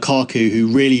like Lukaku, who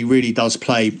really, really does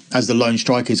play as the lone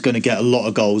striker, is going to get a lot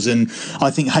of goals. And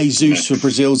I think Jesus for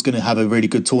Brazil is going to have a really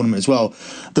good tournament as well.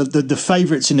 The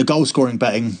favourites in the goal scoring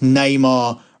betting,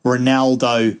 Neymar,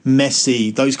 Ronaldo,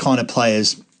 Messi, those kind of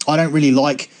players, I don't really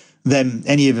like them,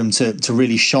 any of them, to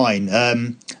really shine.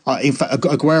 In fact,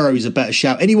 Aguero is a better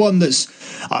shout. Anyone that's,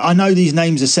 I know these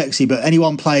names are sexy, but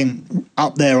anyone playing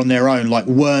up there on their own, like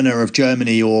Werner of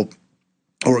Germany or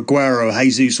Aguero,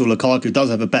 Jesus or Lukaku,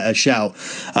 does have a better shout.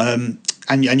 And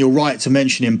you're right to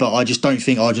mention him, but I just don't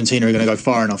think Argentina are going to go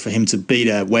far enough for him to be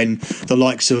there when the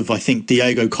likes of, I think,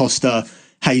 Diego Costa,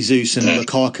 Jesus and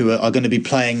Lukaku are going to be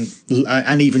playing,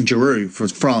 and even Giroud for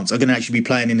France are going to actually be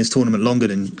playing in this tournament longer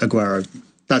than Aguero.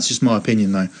 That's just my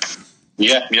opinion, though.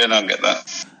 Yeah, no, I get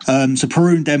that. So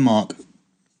Peru and Denmark.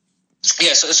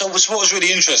 Yeah, so what was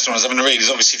really interesting was having to read is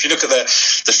obviously if you look at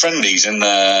the friendlies in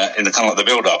the kind of like the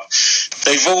build up,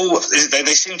 they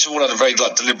seem to all have a very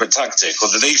deliberate tactic, or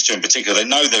these two in particular. They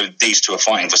know that these two are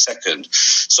fighting for second.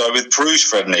 So with Peru's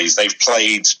friendlies, they've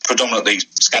played predominantly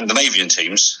Scandinavian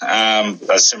teams,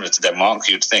 as similar to Denmark,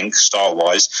 you'd think, style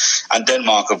wise, and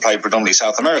Denmark have played predominantly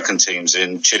South American teams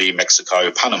in Chile, Mexico,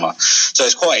 Panama. So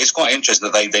it's quite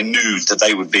interesting that they knew that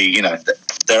they would be,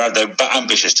 they're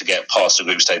ambitious to get past the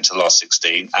group stage to the last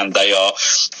 16, and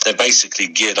they're basically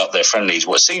geared up their friendlies,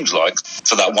 what it seems like,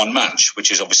 for that one match,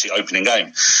 which is obviously opening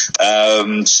game.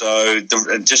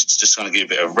 Just kind of give a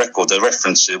bit of record, the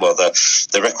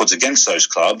records against those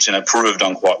clubs. Peru have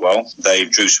done quite well. They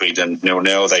drew Sweden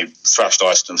 0-0. They thrashed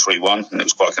Iceland 3-1, and it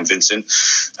was quite convincing.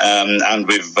 And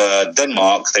with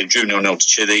Denmark, they drew 0-0 to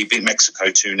Chile, beat Mexico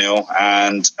 2-0,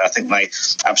 and I think they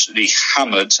absolutely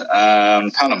hammered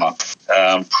Panama.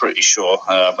 I'm pretty sure.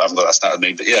 I haven't got that stat with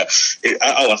me, but yeah.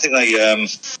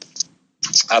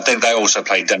 I think they also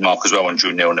played Denmark as well and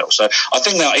drew 0-0. So I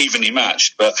think they're evenly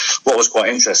matched. But what was quite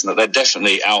interesting that they're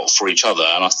definitely out for each other,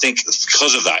 and I think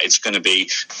because of that, it's going to be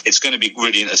a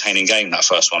really entertaining game, that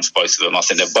first one, for both of them. I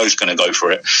think they're both going to go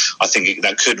for it. I think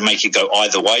that could make it go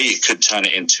either way. It could turn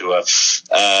it into a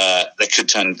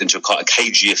quite a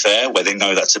cagey affair where they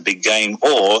know that's a big game,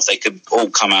 or they could all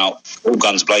come out all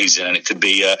guns blazing, and it could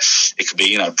be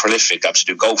prolific,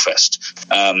 absolute goal fest.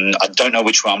 I don't know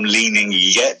which way I'm leaning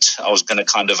yet. I was going to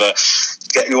kind of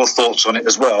get your thoughts on it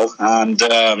as well, and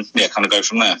kind of go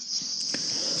from there.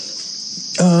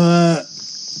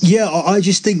 I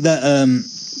just think that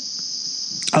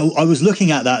I was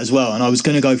looking at that as well, and I was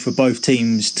going to go for both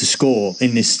teams to score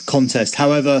in this contest.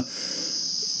 However,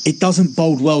 it doesn't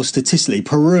bode well statistically.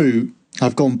 Peru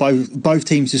have gone both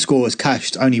teams to score has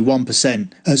cashed only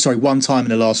 1%. One time in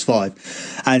the last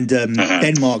 5, and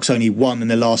Denmark's only 1 in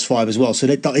the last 5 as well. So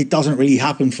it doesn't really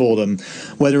happen for them,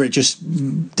 whether it just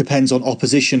depends on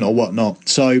opposition or whatnot.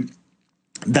 So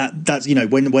that's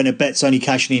when a bet's only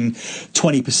cashing in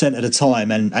 20% at a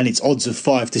time, and it's odds of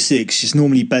 5 to 6, it's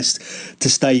normally best to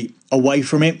stay away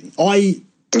from it. I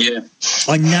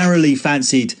narrowly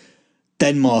fancied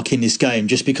Denmark in this game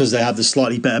just because they have the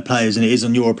slightly better players and it is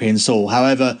on European soil.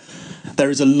 However,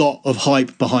 there is a lot of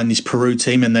hype behind this Peru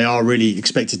team, and they are really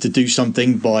expected to do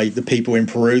something by the people in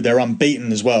Peru. They're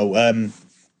unbeaten as well.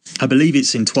 I believe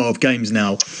it's in 12 games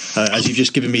now, as you've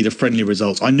just given me the friendly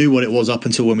results. I knew what it was up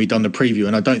until when we done the preview,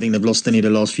 and I don't think they've lost any of the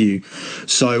last few.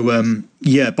 So,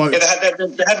 they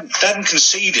hadn't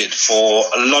conceded for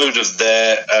a load of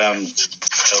their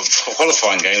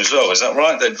qualifying games as well. Is that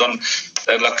right?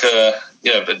 They're like a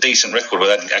decent record where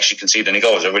they didn't actually concede any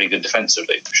goals. They're really good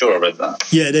defensively. I'm sure I read that.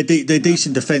 Yeah, they're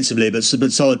decent defensively, but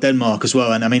so are Denmark as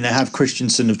well. And I mean, they have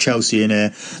Christensen of Chelsea in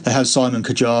there. They have Simon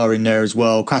Kjaer in there as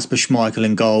well. Kasper Schmeichel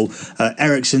in goal.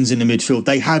 Eriksen's in the midfield.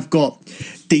 They have got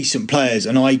decent players,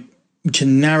 and I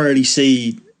can narrowly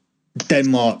see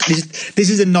Denmark. This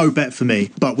is a no bet for me,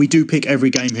 but we do pick every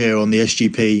game here on the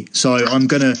SGP. So I'm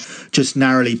going to just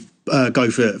narrowly go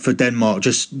for Denmark,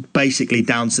 just basically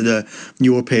down to the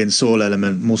European soil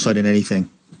element more so than anything.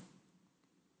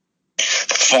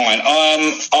 Fine.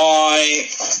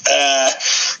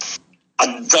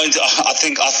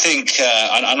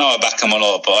 I know I back them a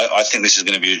lot, but I think this is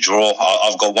going to be a draw.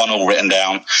 I've got 1-1 written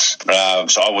down,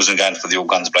 so I wasn't going for the all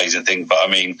guns blazing thing. But I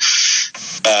mean,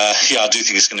 I do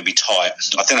think it's going to be tight.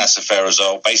 I think that's a fair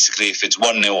result. Basically, if it's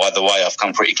 1-0 either way, I've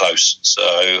come pretty close. So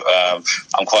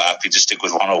I'm quite happy to stick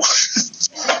with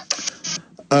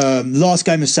 1-1. Last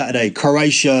game of Saturday: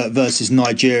 Croatia versus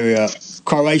Nigeria.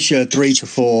 Croatia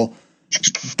 3-4.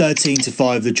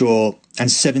 13-5 the draw, and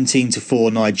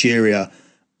 17-4 Nigeria.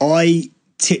 I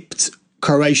tipped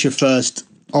Croatia first,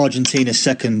 Argentina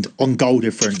second on goal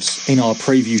difference in our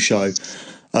preview show.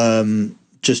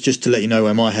 Just to let you know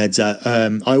where my head's at.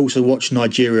 I also watched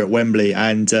Nigeria at Wembley,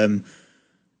 and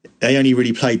they only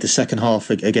really played the second half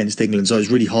against England, so it was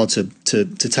really hard to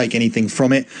take anything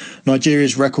from it.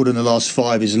 Nigeria's record in the last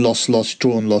 5 is lost,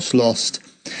 drawn, lost.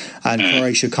 And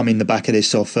Croatia come in the back of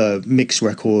this off a mixed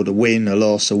record, a win, a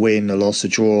loss, a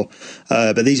draw.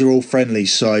 But these are all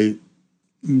friendlies, so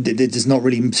there's not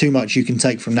really too much you can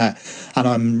take from that. And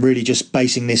I'm really just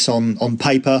basing this on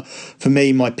paper. For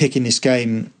me, my pick in this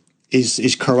game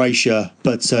is Croatia.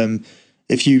 But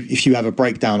if you have a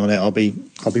breakdown on it, I'll be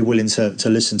willing to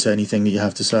listen to anything that you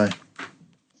have to say.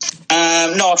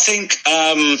 No,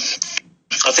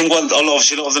 I think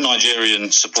obviously a lot of the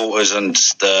Nigerian supporters and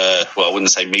I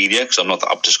wouldn't say media, because I'm not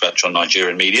up to scratch on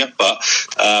Nigerian media, but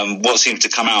what seems to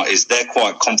come out is they're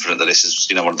quite confident that this is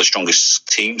one of the strongest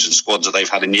teams and squads that they've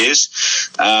had in years,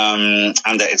 and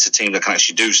that it's a team that can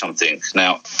actually do something.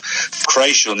 Now,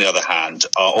 Croatia, on the other hand,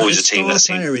 are always a team that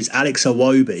seems... player is Alex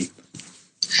Iwobi.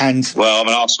 And I'm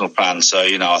an Arsenal fan, so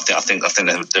I think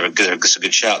they're a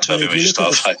good shout to have him.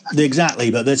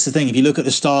 Exactly, but that's the thing. If you look at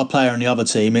the star player on the other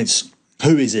team, it's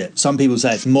who is it? Some people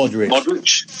say it's Modric.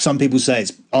 Some people say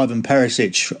it's Ivan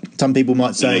Perisic. Some people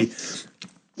might say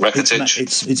Rakitic.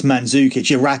 It's Mandzukic.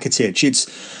 Yeah, Rakitic.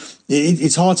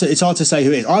 It's hard to say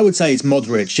who it is. I would say it's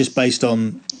Modric, just based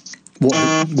on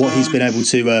what he's been able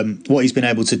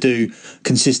to do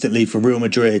consistently for Real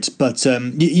Madrid. But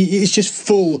it's just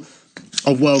full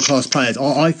of world class players.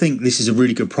 I think this is a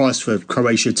really good price for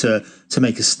Croatia to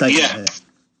make a statement here.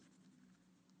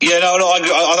 Yeah,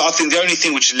 I think the only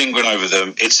thing which is lingering over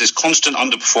them, it's this constant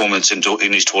underperformance in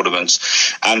these tournaments,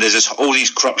 and there's all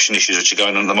these corruption issues which are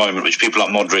going on at the moment, which people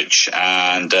like Modric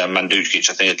and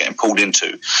Mandzukic, I think, are getting pulled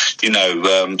into.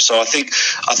 So I think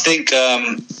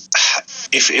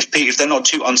if they're not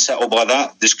too unsettled by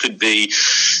that, this could be,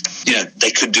 they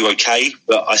could do okay.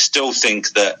 But I still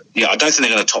think that, I don't think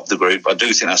they're going to top the group. I do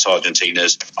think that's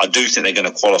Argentina's. I do think they're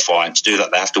going to qualify, and to do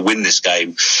that, they have to win this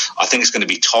game. I think it's going to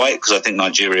be tight, because I think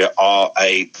Nigeria are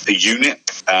a unit,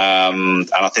 and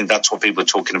I think that's what people are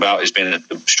talking about as being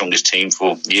the strongest team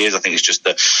for years. I think it's just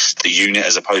the unit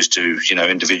as opposed to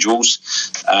individuals.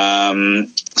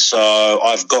 So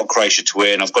I've got Croatia to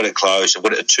win. I've got it close. I've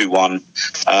got it at 2-1,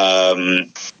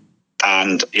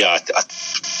 and I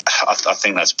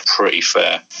think that's pretty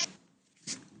fair.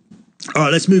 All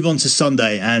right, let's move on to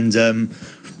Sunday, and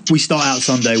we start out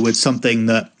Sunday with something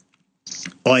that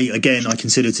I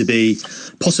consider to be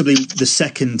possibly the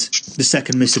second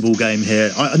missable game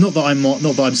here. Not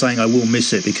that I'm saying I will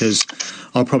miss it, because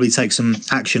I'll probably take some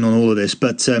action on all of this.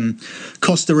 But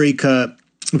Costa Rica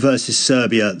versus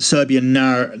Serbia. Serbia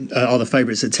now are the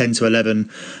favourites at 10-11.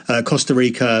 Costa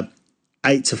Rica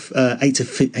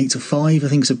 8-5. I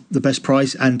think is the best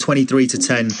price, and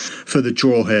 23-10 for the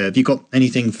draw here. Have you got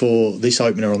anything for this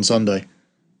opener on Sunday?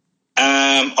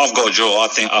 I've got a draw. I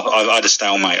think I had a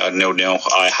stalemate at 0-0.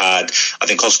 I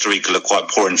think Costa Rica looked quite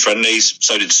poor in friendlies.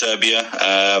 So did Serbia.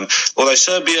 Although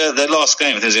Serbia, their last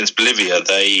game, I think it was against Bolivia,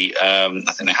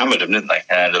 I think they hammered them, didn't they?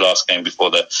 The last game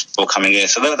before coming in.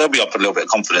 So they'll be up a little bit of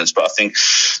confidence. But I think,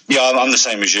 I'm the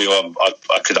same as you.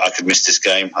 I could miss this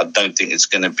game. I don't think it's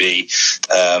going to be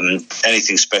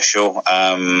anything special.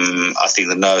 I think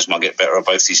the nerves might get better of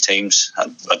both these teams. I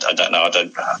don't know.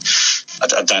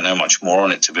 I don't know much more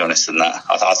on it, to be honest, than that.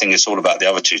 I think it's all about the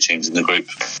other two teams in the group.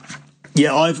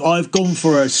 Yeah, I've gone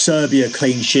for a Serbia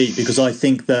clean sheet because I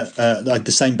think that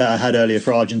the same bet I had earlier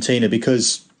for Argentina,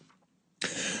 because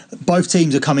both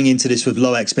teams are coming into this with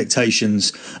low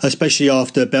expectations, especially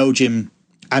after Belgium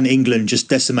and England just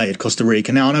decimated Costa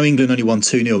Rica. Now, I know England only won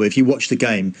 2-0, but if you watch the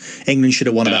game, England should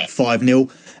have won about 5-0.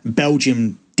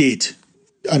 Belgium did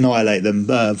annihilate them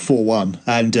 4-1,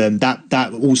 and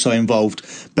that also involved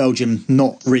Belgium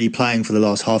not really playing for the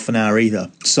last half an hour either.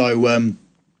 So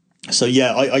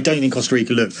I don't think Costa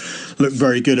Rica look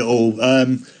very good at all.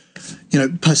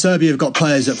 Serbia have got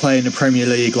players that play in the Premier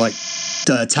League like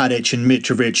Tadic and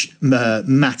Mitrovic,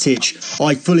 Matic.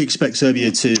 I fully expect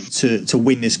Serbia to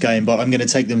win this game, but I'm going to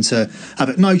take them to have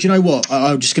it. No, do you know what?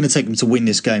 I'm just going to take them to win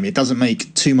this game. It doesn't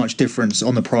make too much difference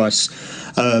on the price,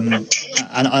 and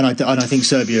I think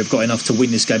Serbia have got enough to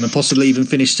win this game and possibly even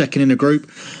finish second in the group.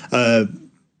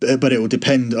 But it will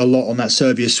depend a lot on that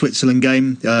Serbia-Switzerland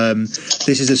game.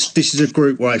 This is a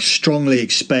group where I strongly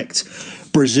expect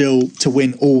Brazil to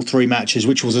win all three matches,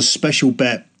 which was a special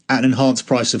bet at an enhanced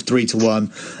price of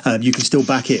 3-1. You can still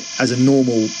back it as a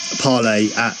normal parlay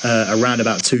at around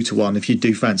about 2-1 if you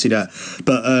do fancy that.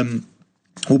 But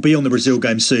we'll be on the Brazil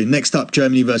game soon. Next up,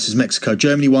 Germany versus Mexico.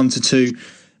 Germany 1-2,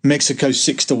 Mexico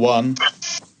 6-1.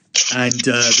 And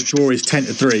the draw is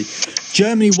 10-3.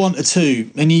 Germany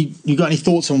 1-2. And you got any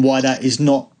thoughts on why that is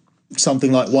not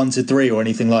something like 1-3 or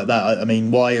anything like that? I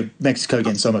mean, why are Mexico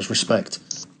getting so much respect?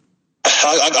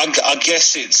 I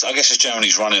guess it's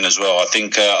Germany's running as well. I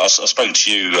think I spoke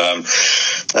to you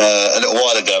a little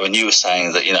while ago, and you were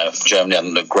saying that Germany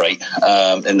hadn't looked great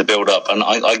in the build-up, and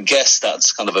I guess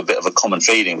that's kind of a bit of a common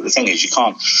feeling. But the thing is, you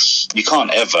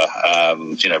can't ever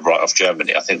write off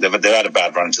Germany. I think they've had a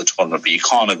bad run into the tournament, but you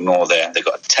can't ignore they've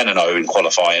got 10-0 in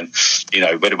qualifying.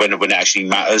 When it actually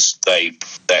matters, they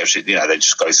actually they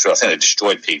just go through. I think they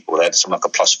destroyed people. They had something like a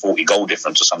plus 40 goal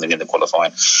difference or something in the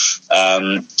qualifying.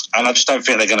 And I just don't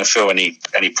think they're going to feel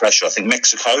any pressure. I think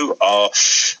Mexico I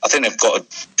think they've got a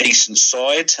decent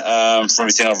side from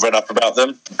everything I've read up about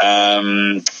them.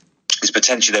 It's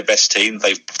potentially their best team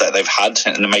they've had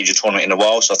in a major tournament in a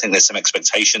while, so I think there's some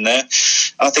expectation there.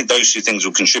 And I think those two things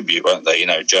will contribute, won't they?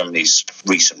 Germany's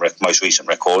most recent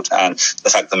record, and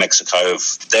the fact that Mexico have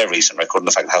their recent record, and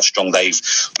the fact how strong they've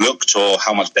looked or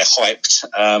how much they're hyped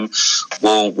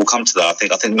will come to that.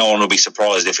 I think no one will be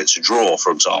surprised if it's a draw,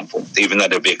 for example. Even though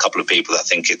there'll be a couple of people that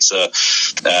think it's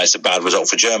a bad result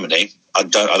for Germany. I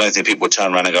don't think people will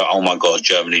turn around and go, oh my God,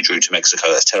 Germany drew to Mexico,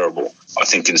 that's terrible. I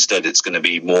think instead it's going to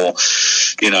be more,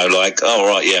 like, oh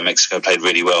right, yeah, Mexico played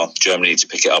really well. Germany need to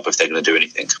pick it up if they're going to do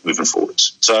anything moving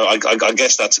forwards. So I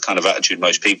guess that's the kind of attitude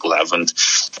most people have, and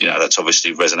that's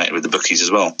obviously resonated with the bookies as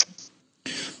well.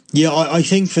 Yeah, I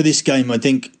think for this game, I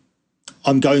think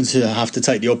I'm going to have to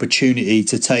take the opportunity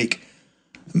to take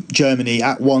Germany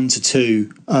at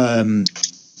 1-2.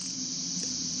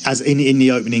 As in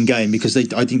the opening game, because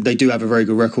I think they do have a very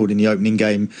good record in the opening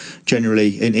game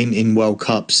generally in World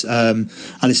Cups, and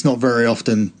it's not very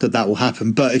often that will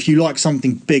happen. But if you like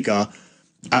something bigger,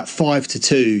 at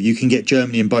 5-2, you can get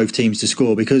Germany and both teams to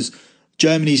score, because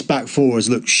Germany's back four has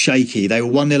looked shaky. They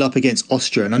were 1-0 up against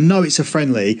Austria, and I know it's a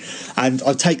friendly, and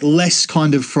I take less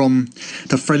kind of from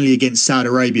the friendly against Saudi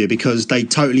Arabia, because they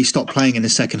totally stopped playing in the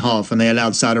second half and they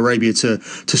allowed Saudi Arabia to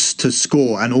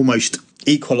score and almost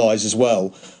equalise as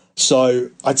well. So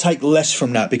I take less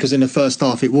from that, because in the first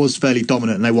half it was fairly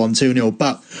dominant and they won 2-0.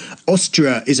 But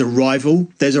Austria is a rival.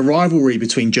 There's a rivalry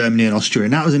between Germany and Austria,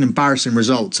 and that was an embarrassing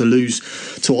result to lose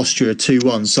to Austria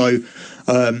 2-1. So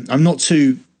I'm not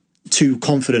too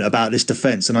confident about this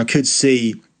defence, and I could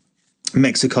see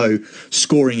Mexico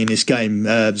scoring in this game.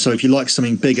 So if you like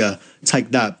something bigger,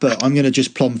 take that. But I'm going to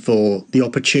just plumb for the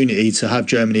opportunity to have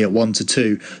Germany at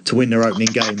 1-2 to win their opening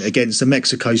game against the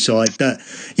Mexico side. That,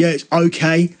 yeah, it's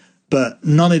okay, but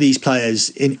none of these players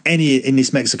in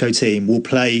this Mexico team will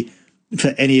play for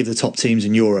any of the top teams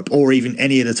in Europe, or even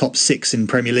any of the top six in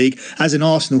Premier League. As an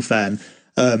Arsenal fan,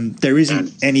 there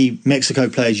isn't any Mexico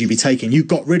players you'd be taking. You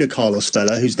got rid of Carlos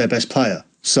Vela, who's their best player.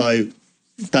 So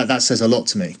that says a lot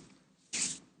to me.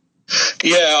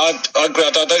 Yeah, I agree.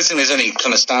 I don't think there's any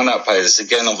kind of standout players.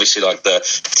 Again, obviously, like the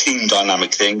team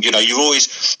dynamic thing. You know, you've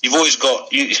always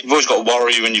got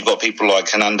worry when you've got people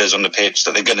like Hernandez on the pitch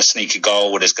that they're going to sneak a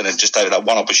goal, or there's going to just have that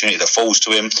one opportunity that falls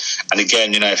to him. And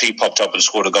again, you know, if he popped up and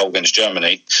scored a goal against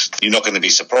Germany, you're not going to be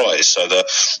surprised. So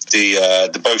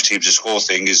the both teams to score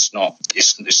thing is not,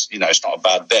 it's not a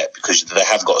bad bet, because they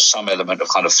have got some element of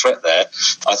kind of threat there.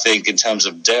 I think in terms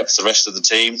of depth, the rest of the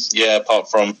team, apart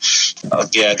from I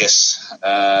guess.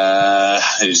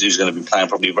 Who's going to be playing?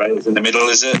 Probably Rails in the middle,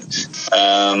 is it?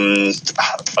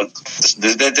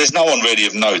 There's no one really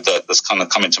of note that's kind of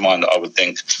coming to mind that I would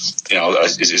think, you know,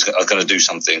 is going to do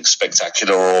something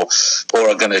spectacular or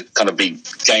are going to kind of be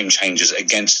game changers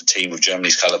against a team of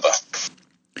Germany's calibre.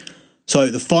 So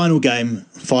the final game,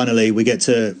 finally, we get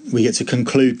to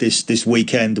conclude this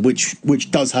weekend,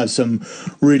 which does have some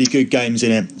really good games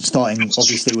in it. Starting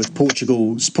obviously with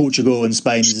Portugal and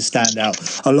Spain is a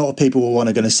standout. A lot of people are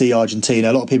going to see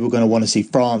Argentina. A lot of people are going to want to see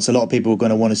France. A lot of people are going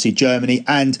to want to see Germany.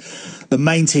 And the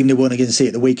main team they want to see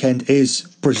at the weekend is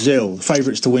Brazil, the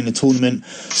favourites to win the tournament,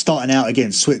 starting out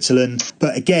against Switzerland.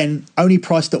 But again, only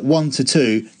priced at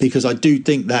 1-2, because I do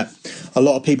think that a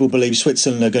lot of people believe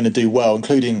Switzerland are going to do well,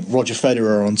 including Roger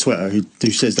Federer on Twitter, who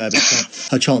says they have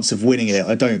a chance of winning it.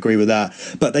 I don't agree with that.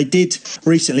 But they did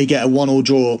recently get a 1-1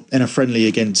 draw in a friendly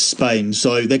against Spain.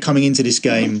 So they're coming into this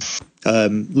game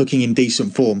looking in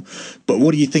decent form. But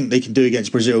what do you think they can do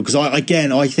against Brazil? Because I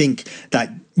think that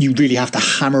you really have to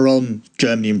hammer on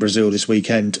Germany and Brazil this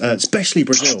weekend, especially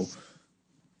Brazil.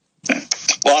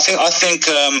 Well, I think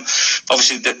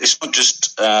obviously it's not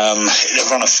just their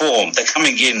run of form. They're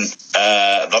coming in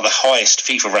like the highest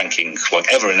FIFA ranking like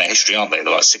ever in their history, aren't they?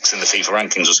 They're like 6th in the FIFA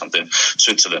rankings or something,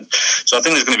 Switzerland. So I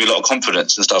think there's going to be a lot of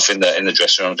confidence and stuff in the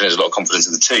dressing room. There's a lot of confidence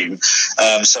in the team.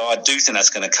 So I do think that's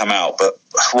going to come out. But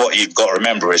what you've got to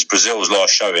remember is Brazil's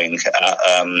last showing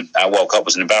at World Cup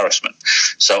was an embarrassment.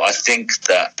 So I think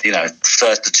that, you know,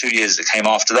 first the 2 years that came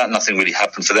after that, nothing really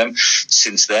happened for them.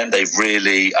 Since then, they've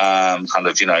really kind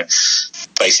of, you know,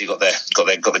 basically got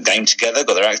the game together,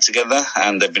 got their act together,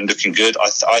 and they've been looking good.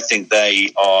 I think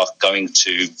they are going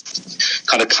to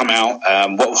kind of come out.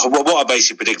 What I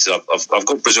basically predicted, I've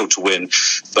got Brazil to win,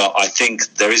 but I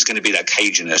think there is going to be that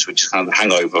caginess, which is kind of the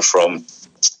hangover from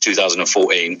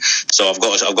 2014. So I've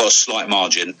got a slight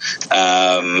margin,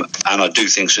 and I do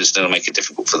think Switzerland will make it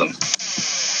difficult for them.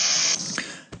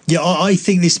 Yeah, I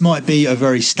think this might be a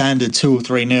very standard 2 or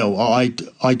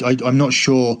 3-0. I'm not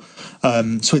sure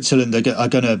Switzerland are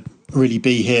going to really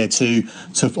be here to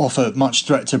offer much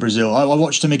threat to Brazil. I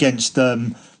watched them against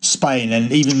Spain,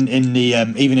 and even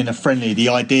in a friendly, the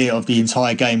idea of the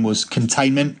entire game was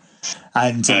containment.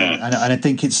 And I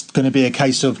think it's going to be a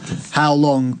case of how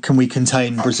long can we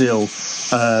contain Brazil,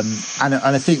 and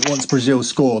I think once Brazil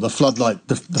score, the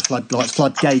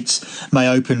floodgates may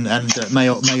open and may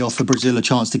offer Brazil a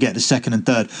chance to get the second and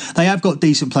third. They have got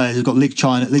decent players. They've got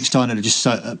Lichtsteiner that just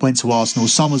went to Arsenal.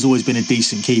 Sommer's always been a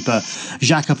decent keeper.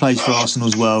 Xhaka plays for Arsenal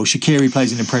as well. Shaqiri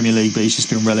plays in the Premier League, but he's just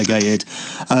been relegated.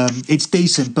 It's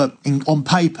decent, but on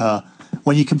paper,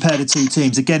 when you compare the two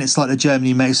teams, again, it's like the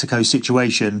Germany-Mexico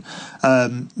situation.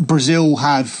 Brazil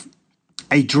have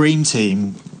a dream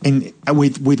team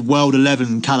with World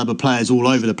 11 caliber players all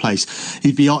over the place.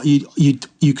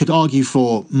 You could argue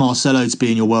for Marcelo to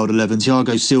be in your World 11,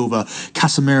 Thiago Silva,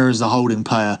 Casemiro as the holding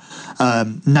player,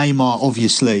 Neymar,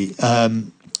 obviously,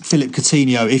 Philippe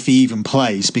Coutinho, if he even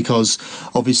plays, because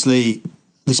obviously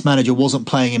this manager wasn't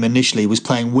playing him initially, was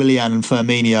playing Willian and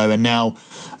Firmino, and now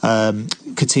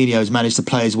Coutinho has managed to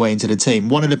play his way into the team.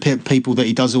 One of the people that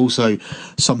he does also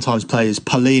sometimes play is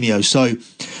Paulinho. So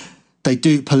they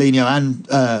do Paulinho and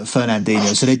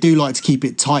Fernandinho. So they do like to keep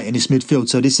it tight in this midfield.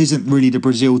 So this isn't really the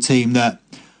Brazil team that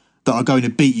are going to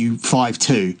beat you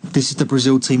 5-2. This is the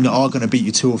Brazil team that are going to beat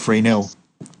you 2 or 3-0.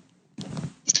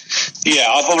 Yeah,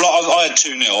 I had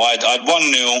 2-0. I had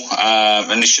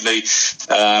 1-0 initially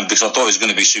because I thought it was going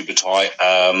to be super tight.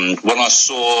 When I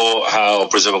saw how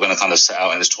Brazil were going to kind of set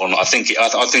out in this tournament, I think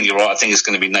you're right. I think it's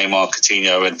going to be Neymar,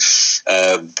 Coutinho, and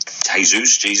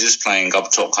Jesus playing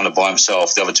up top kind of by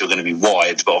himself. The other two are going to be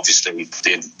wide, but obviously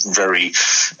did very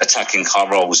attacking kind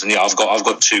of roles. And yeah, I've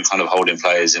got 2 kind of holding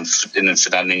players in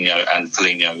Fernandinho and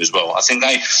Paulinho as well. I think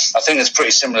it's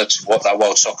pretty similar to what that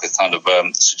World Soccer kind of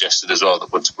suggested as well.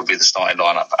 That would be the starting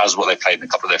lineup as what they played in a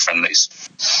couple of their friendlies.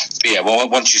 But yeah, well,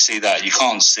 once you see that, you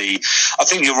can't see. I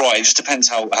think you're right. It just depends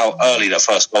how early that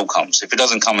first goal comes. If it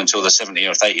doesn't come until the 70th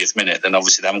or 80th minute, then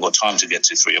obviously they haven't got time to get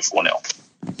to 3 or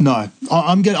 4-0. No,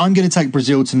 I'm going to take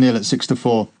Brazil to nil at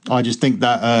 6-4. I just think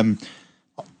that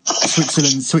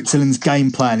Switzerland's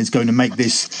game plan is going to make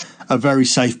this a very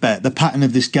safe bet. The pattern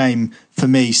of this game, for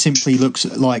me, simply looks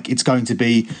like it's going to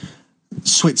be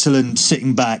Switzerland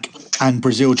sitting back and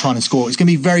Brazil trying to score. It's going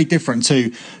to be very different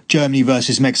to Germany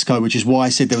versus Mexico, which is why I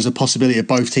said there was a possibility of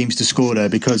both teams to score there,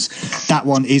 because that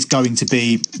one is going to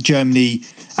be Germany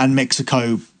and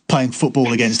Mexico playing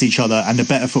football against each other, and the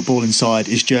better football inside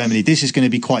is Germany. This is going to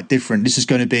be quite different. This is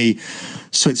going to be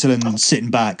Switzerland sitting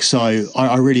back. So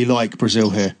I really like Brazil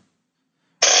here.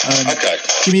 Okay.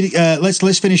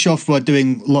 Let's finish off by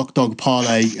doing lock dog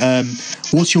parlay.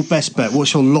 What's your best bet?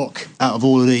 What's your lock out of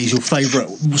all of these? Your favourite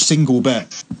single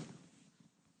bet?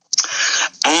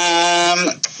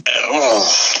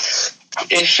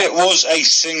 If it was a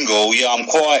single, yeah, I'm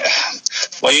quite.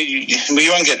 Well, you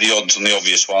won't get the odds on the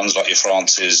obvious ones like your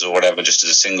France's or whatever, just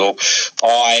as a single.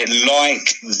 I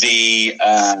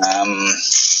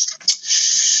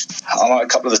like a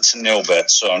couple of the 2-0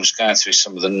 bets, so I'm just going through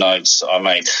some of the notes that I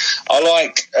made. I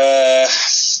like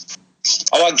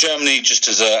Germany just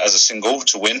as a single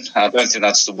to win. I don't think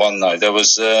that's the one though.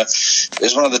 There's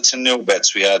one of the 2-0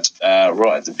 bets we had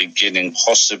right at the beginning,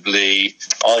 possibly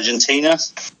Argentina.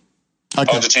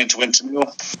 Okay. Argentina to win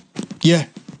 2-0. Yeah,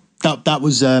 that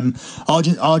was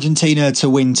Argentina to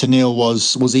win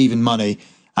 2-0 was even money,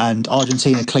 and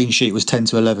Argentina clean sheet was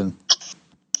 10-11.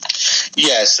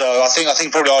 Yeah, so I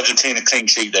think probably Argentina clean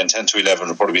sheet then 10-11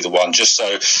 will probably be the one, just so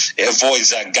it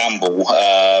avoids that gamble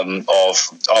of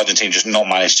Argentina just not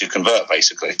managed to convert,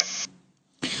 basically.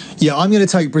 Yeah, I'm going to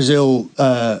take Brazil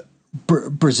to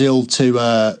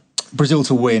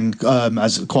win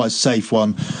as quite a safe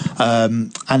one,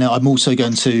 and I'm also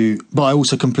going to. But I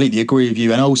also completely agree with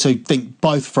you, and I also think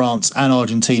both France and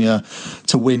Argentina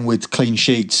to win with clean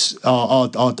sheets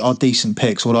are decent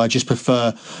picks. Although I just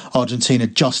prefer Argentina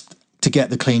just to get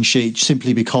the clean sheet,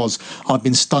 simply because I've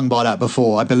been stung by that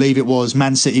before. I believe it was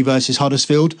Man City versus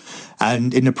Huddersfield,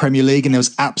 and in the Premier League, and there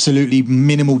was absolutely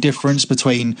minimal difference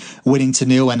between winning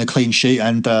 2-0 and a clean sheet,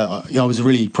 and I was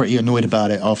really pretty annoyed about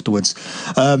it afterwards.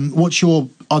 What's your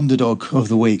underdog of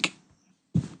the week?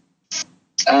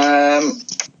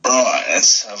 Right,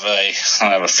 let's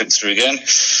have a flick through again.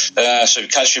 So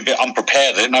catch you a bit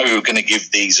unprepared. I didn't know we were going to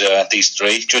give these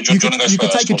three. Do you want to go first? You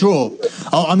could take a draw.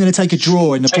 I'm going to take a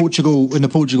draw in the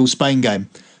Portugal Spain game.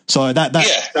 So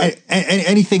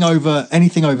anything over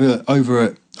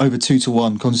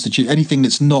 2-1 constitute anything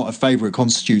that's not a favourite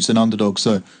constitutes an underdog.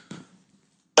 So.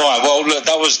 Right, well, look,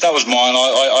 that was mine.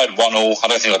 I had 1-1. I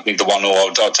don't think I'd beat the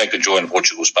 1-1. I'll take a draw in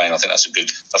Portugal Spain. I think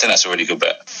that's a really good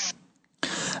bet.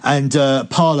 And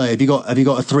parlay, have you got a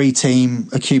 3-team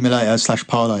accumulator /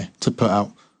 parlay to put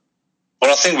out?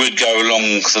 Well, I think we'd go along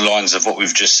the lines of what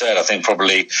we've just said. I think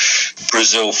probably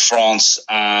Brazil, France,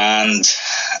 and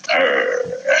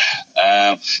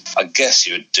I guess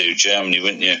you would do Germany,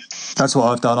 wouldn't you? That's what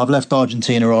I've done. I've left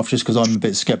Argentina off just because I'm a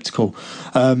bit sceptical.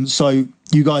 So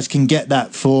you guys can get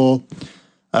that for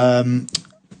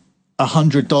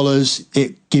 $100.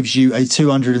 It gives you a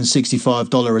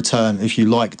 $265 return if you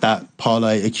like that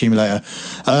parlay accumulator.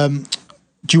 Do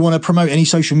you want to promote any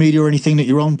social media or anything that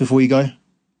you're on before you go?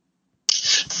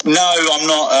 No, I'm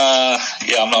not.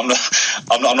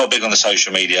 I'm not big on the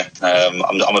social media.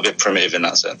 I'm a bit primitive in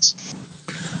that sense.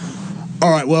 All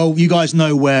right. Well, you guys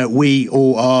know where we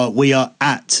all are. We are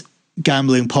at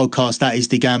Gambling Podcast. That is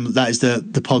the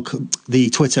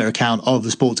Twitter account of the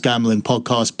Sports Gambling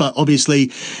Podcast. But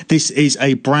obviously, this is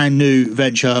a brand new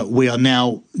venture. We are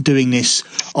now doing this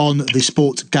on the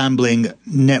Sports Gambling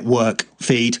Network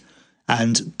feed,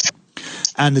 and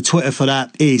the Twitter for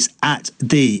that is at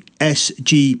the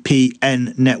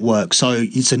SGPN Network. So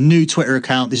it's a new Twitter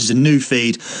account. This is a new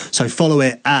feed. So follow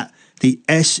it at the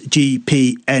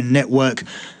SGPN Network.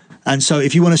 And so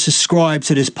if you want to subscribe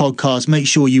to this podcast, make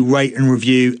sure you rate and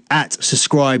review at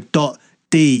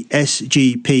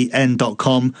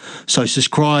subscribe.thesgpn.com. So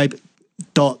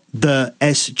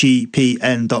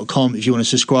subscribe.thesgpn.com if you want to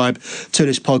subscribe to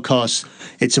this podcast.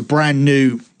 It's a brand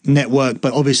new network,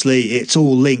 but obviously it's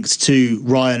all linked to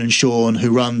Ryan and Sean,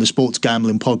 who run the Sports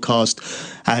Gambling Podcast,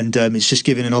 and it's just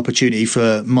giving an opportunity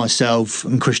for myself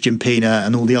and Christian Pina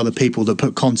and all the other people that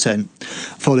put content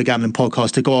for the Gambling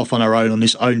Podcast to go off on our own on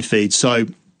this own feed. So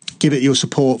give it your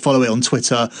support, follow it on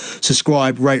Twitter,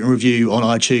 subscribe, rate and review on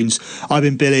iTunes. I've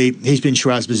been Billy, he's been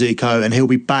Shiraz Bazzico, and he'll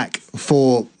be back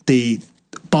for the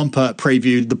bumper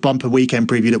weekend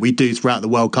preview that we do throughout the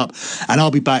World Cup, and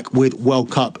I'll be back with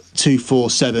World Cup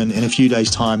 247 in a few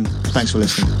days' time. Thanks for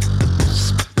listening.